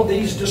of all of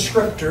these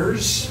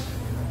descriptors,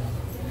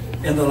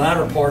 in the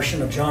latter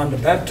portion of John the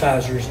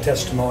Baptizer's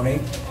testimony,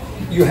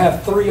 you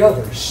have three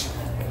others.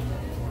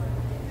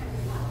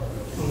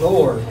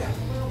 Lord.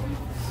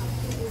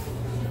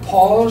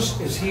 Pause,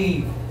 is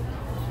he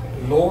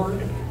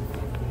Lord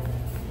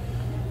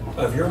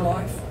of your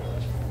life?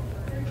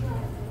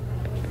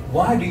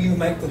 Why do you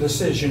make the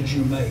decisions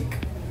you make?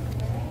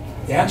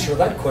 The answer to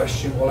that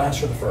question will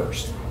answer the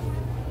first.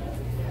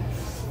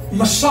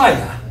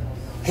 Messiah,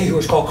 he who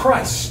is called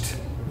Christ,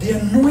 the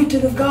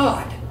anointed of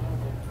God.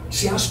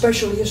 See how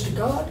special he is to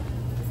God?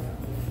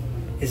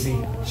 Is he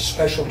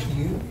special to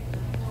you?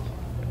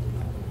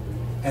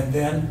 And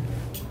then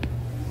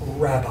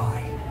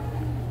Rabbi,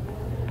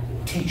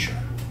 teacher.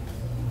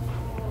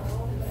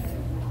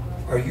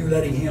 Are you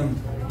letting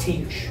him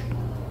teach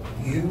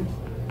you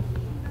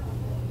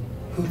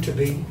who to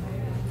be,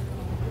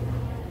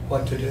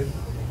 what to do?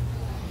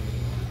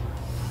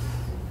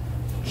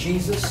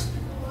 Jesus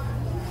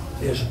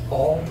is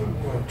all the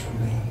world to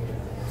me.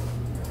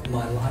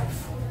 My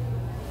life,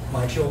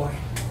 my joy,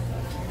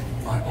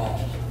 my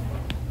all.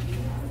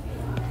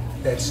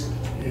 Let's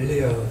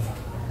live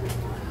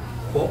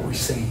what we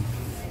sing.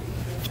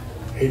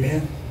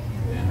 Amen?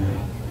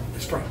 Amen.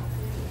 Let's pray.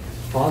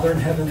 Father in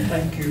heaven,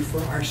 thank you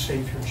for our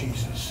Savior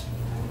Jesus.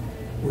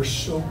 We're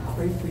so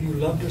grateful you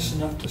loved us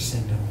enough to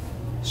send him.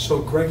 So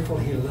grateful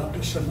he loved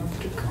us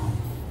enough to come.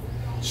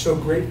 So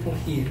grateful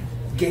he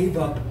gave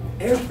up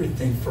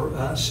everything for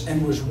us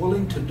and was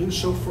willing to do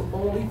so for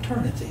all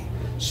eternity,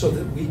 so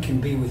that we can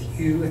be with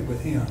you and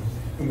with him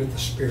and with the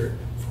Spirit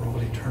for all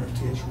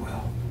eternity as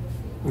well.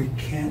 We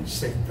can't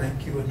say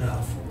thank you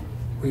enough.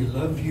 We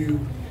love you.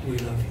 We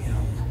love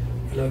him.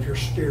 We love your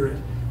Spirit.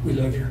 We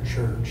love your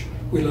church.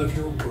 We love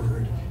your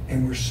word.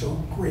 And we're so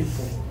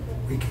grateful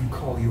we can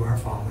call you our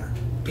Father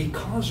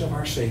because of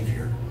our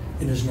Savior.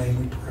 In his name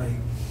we pray.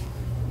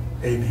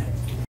 Amen.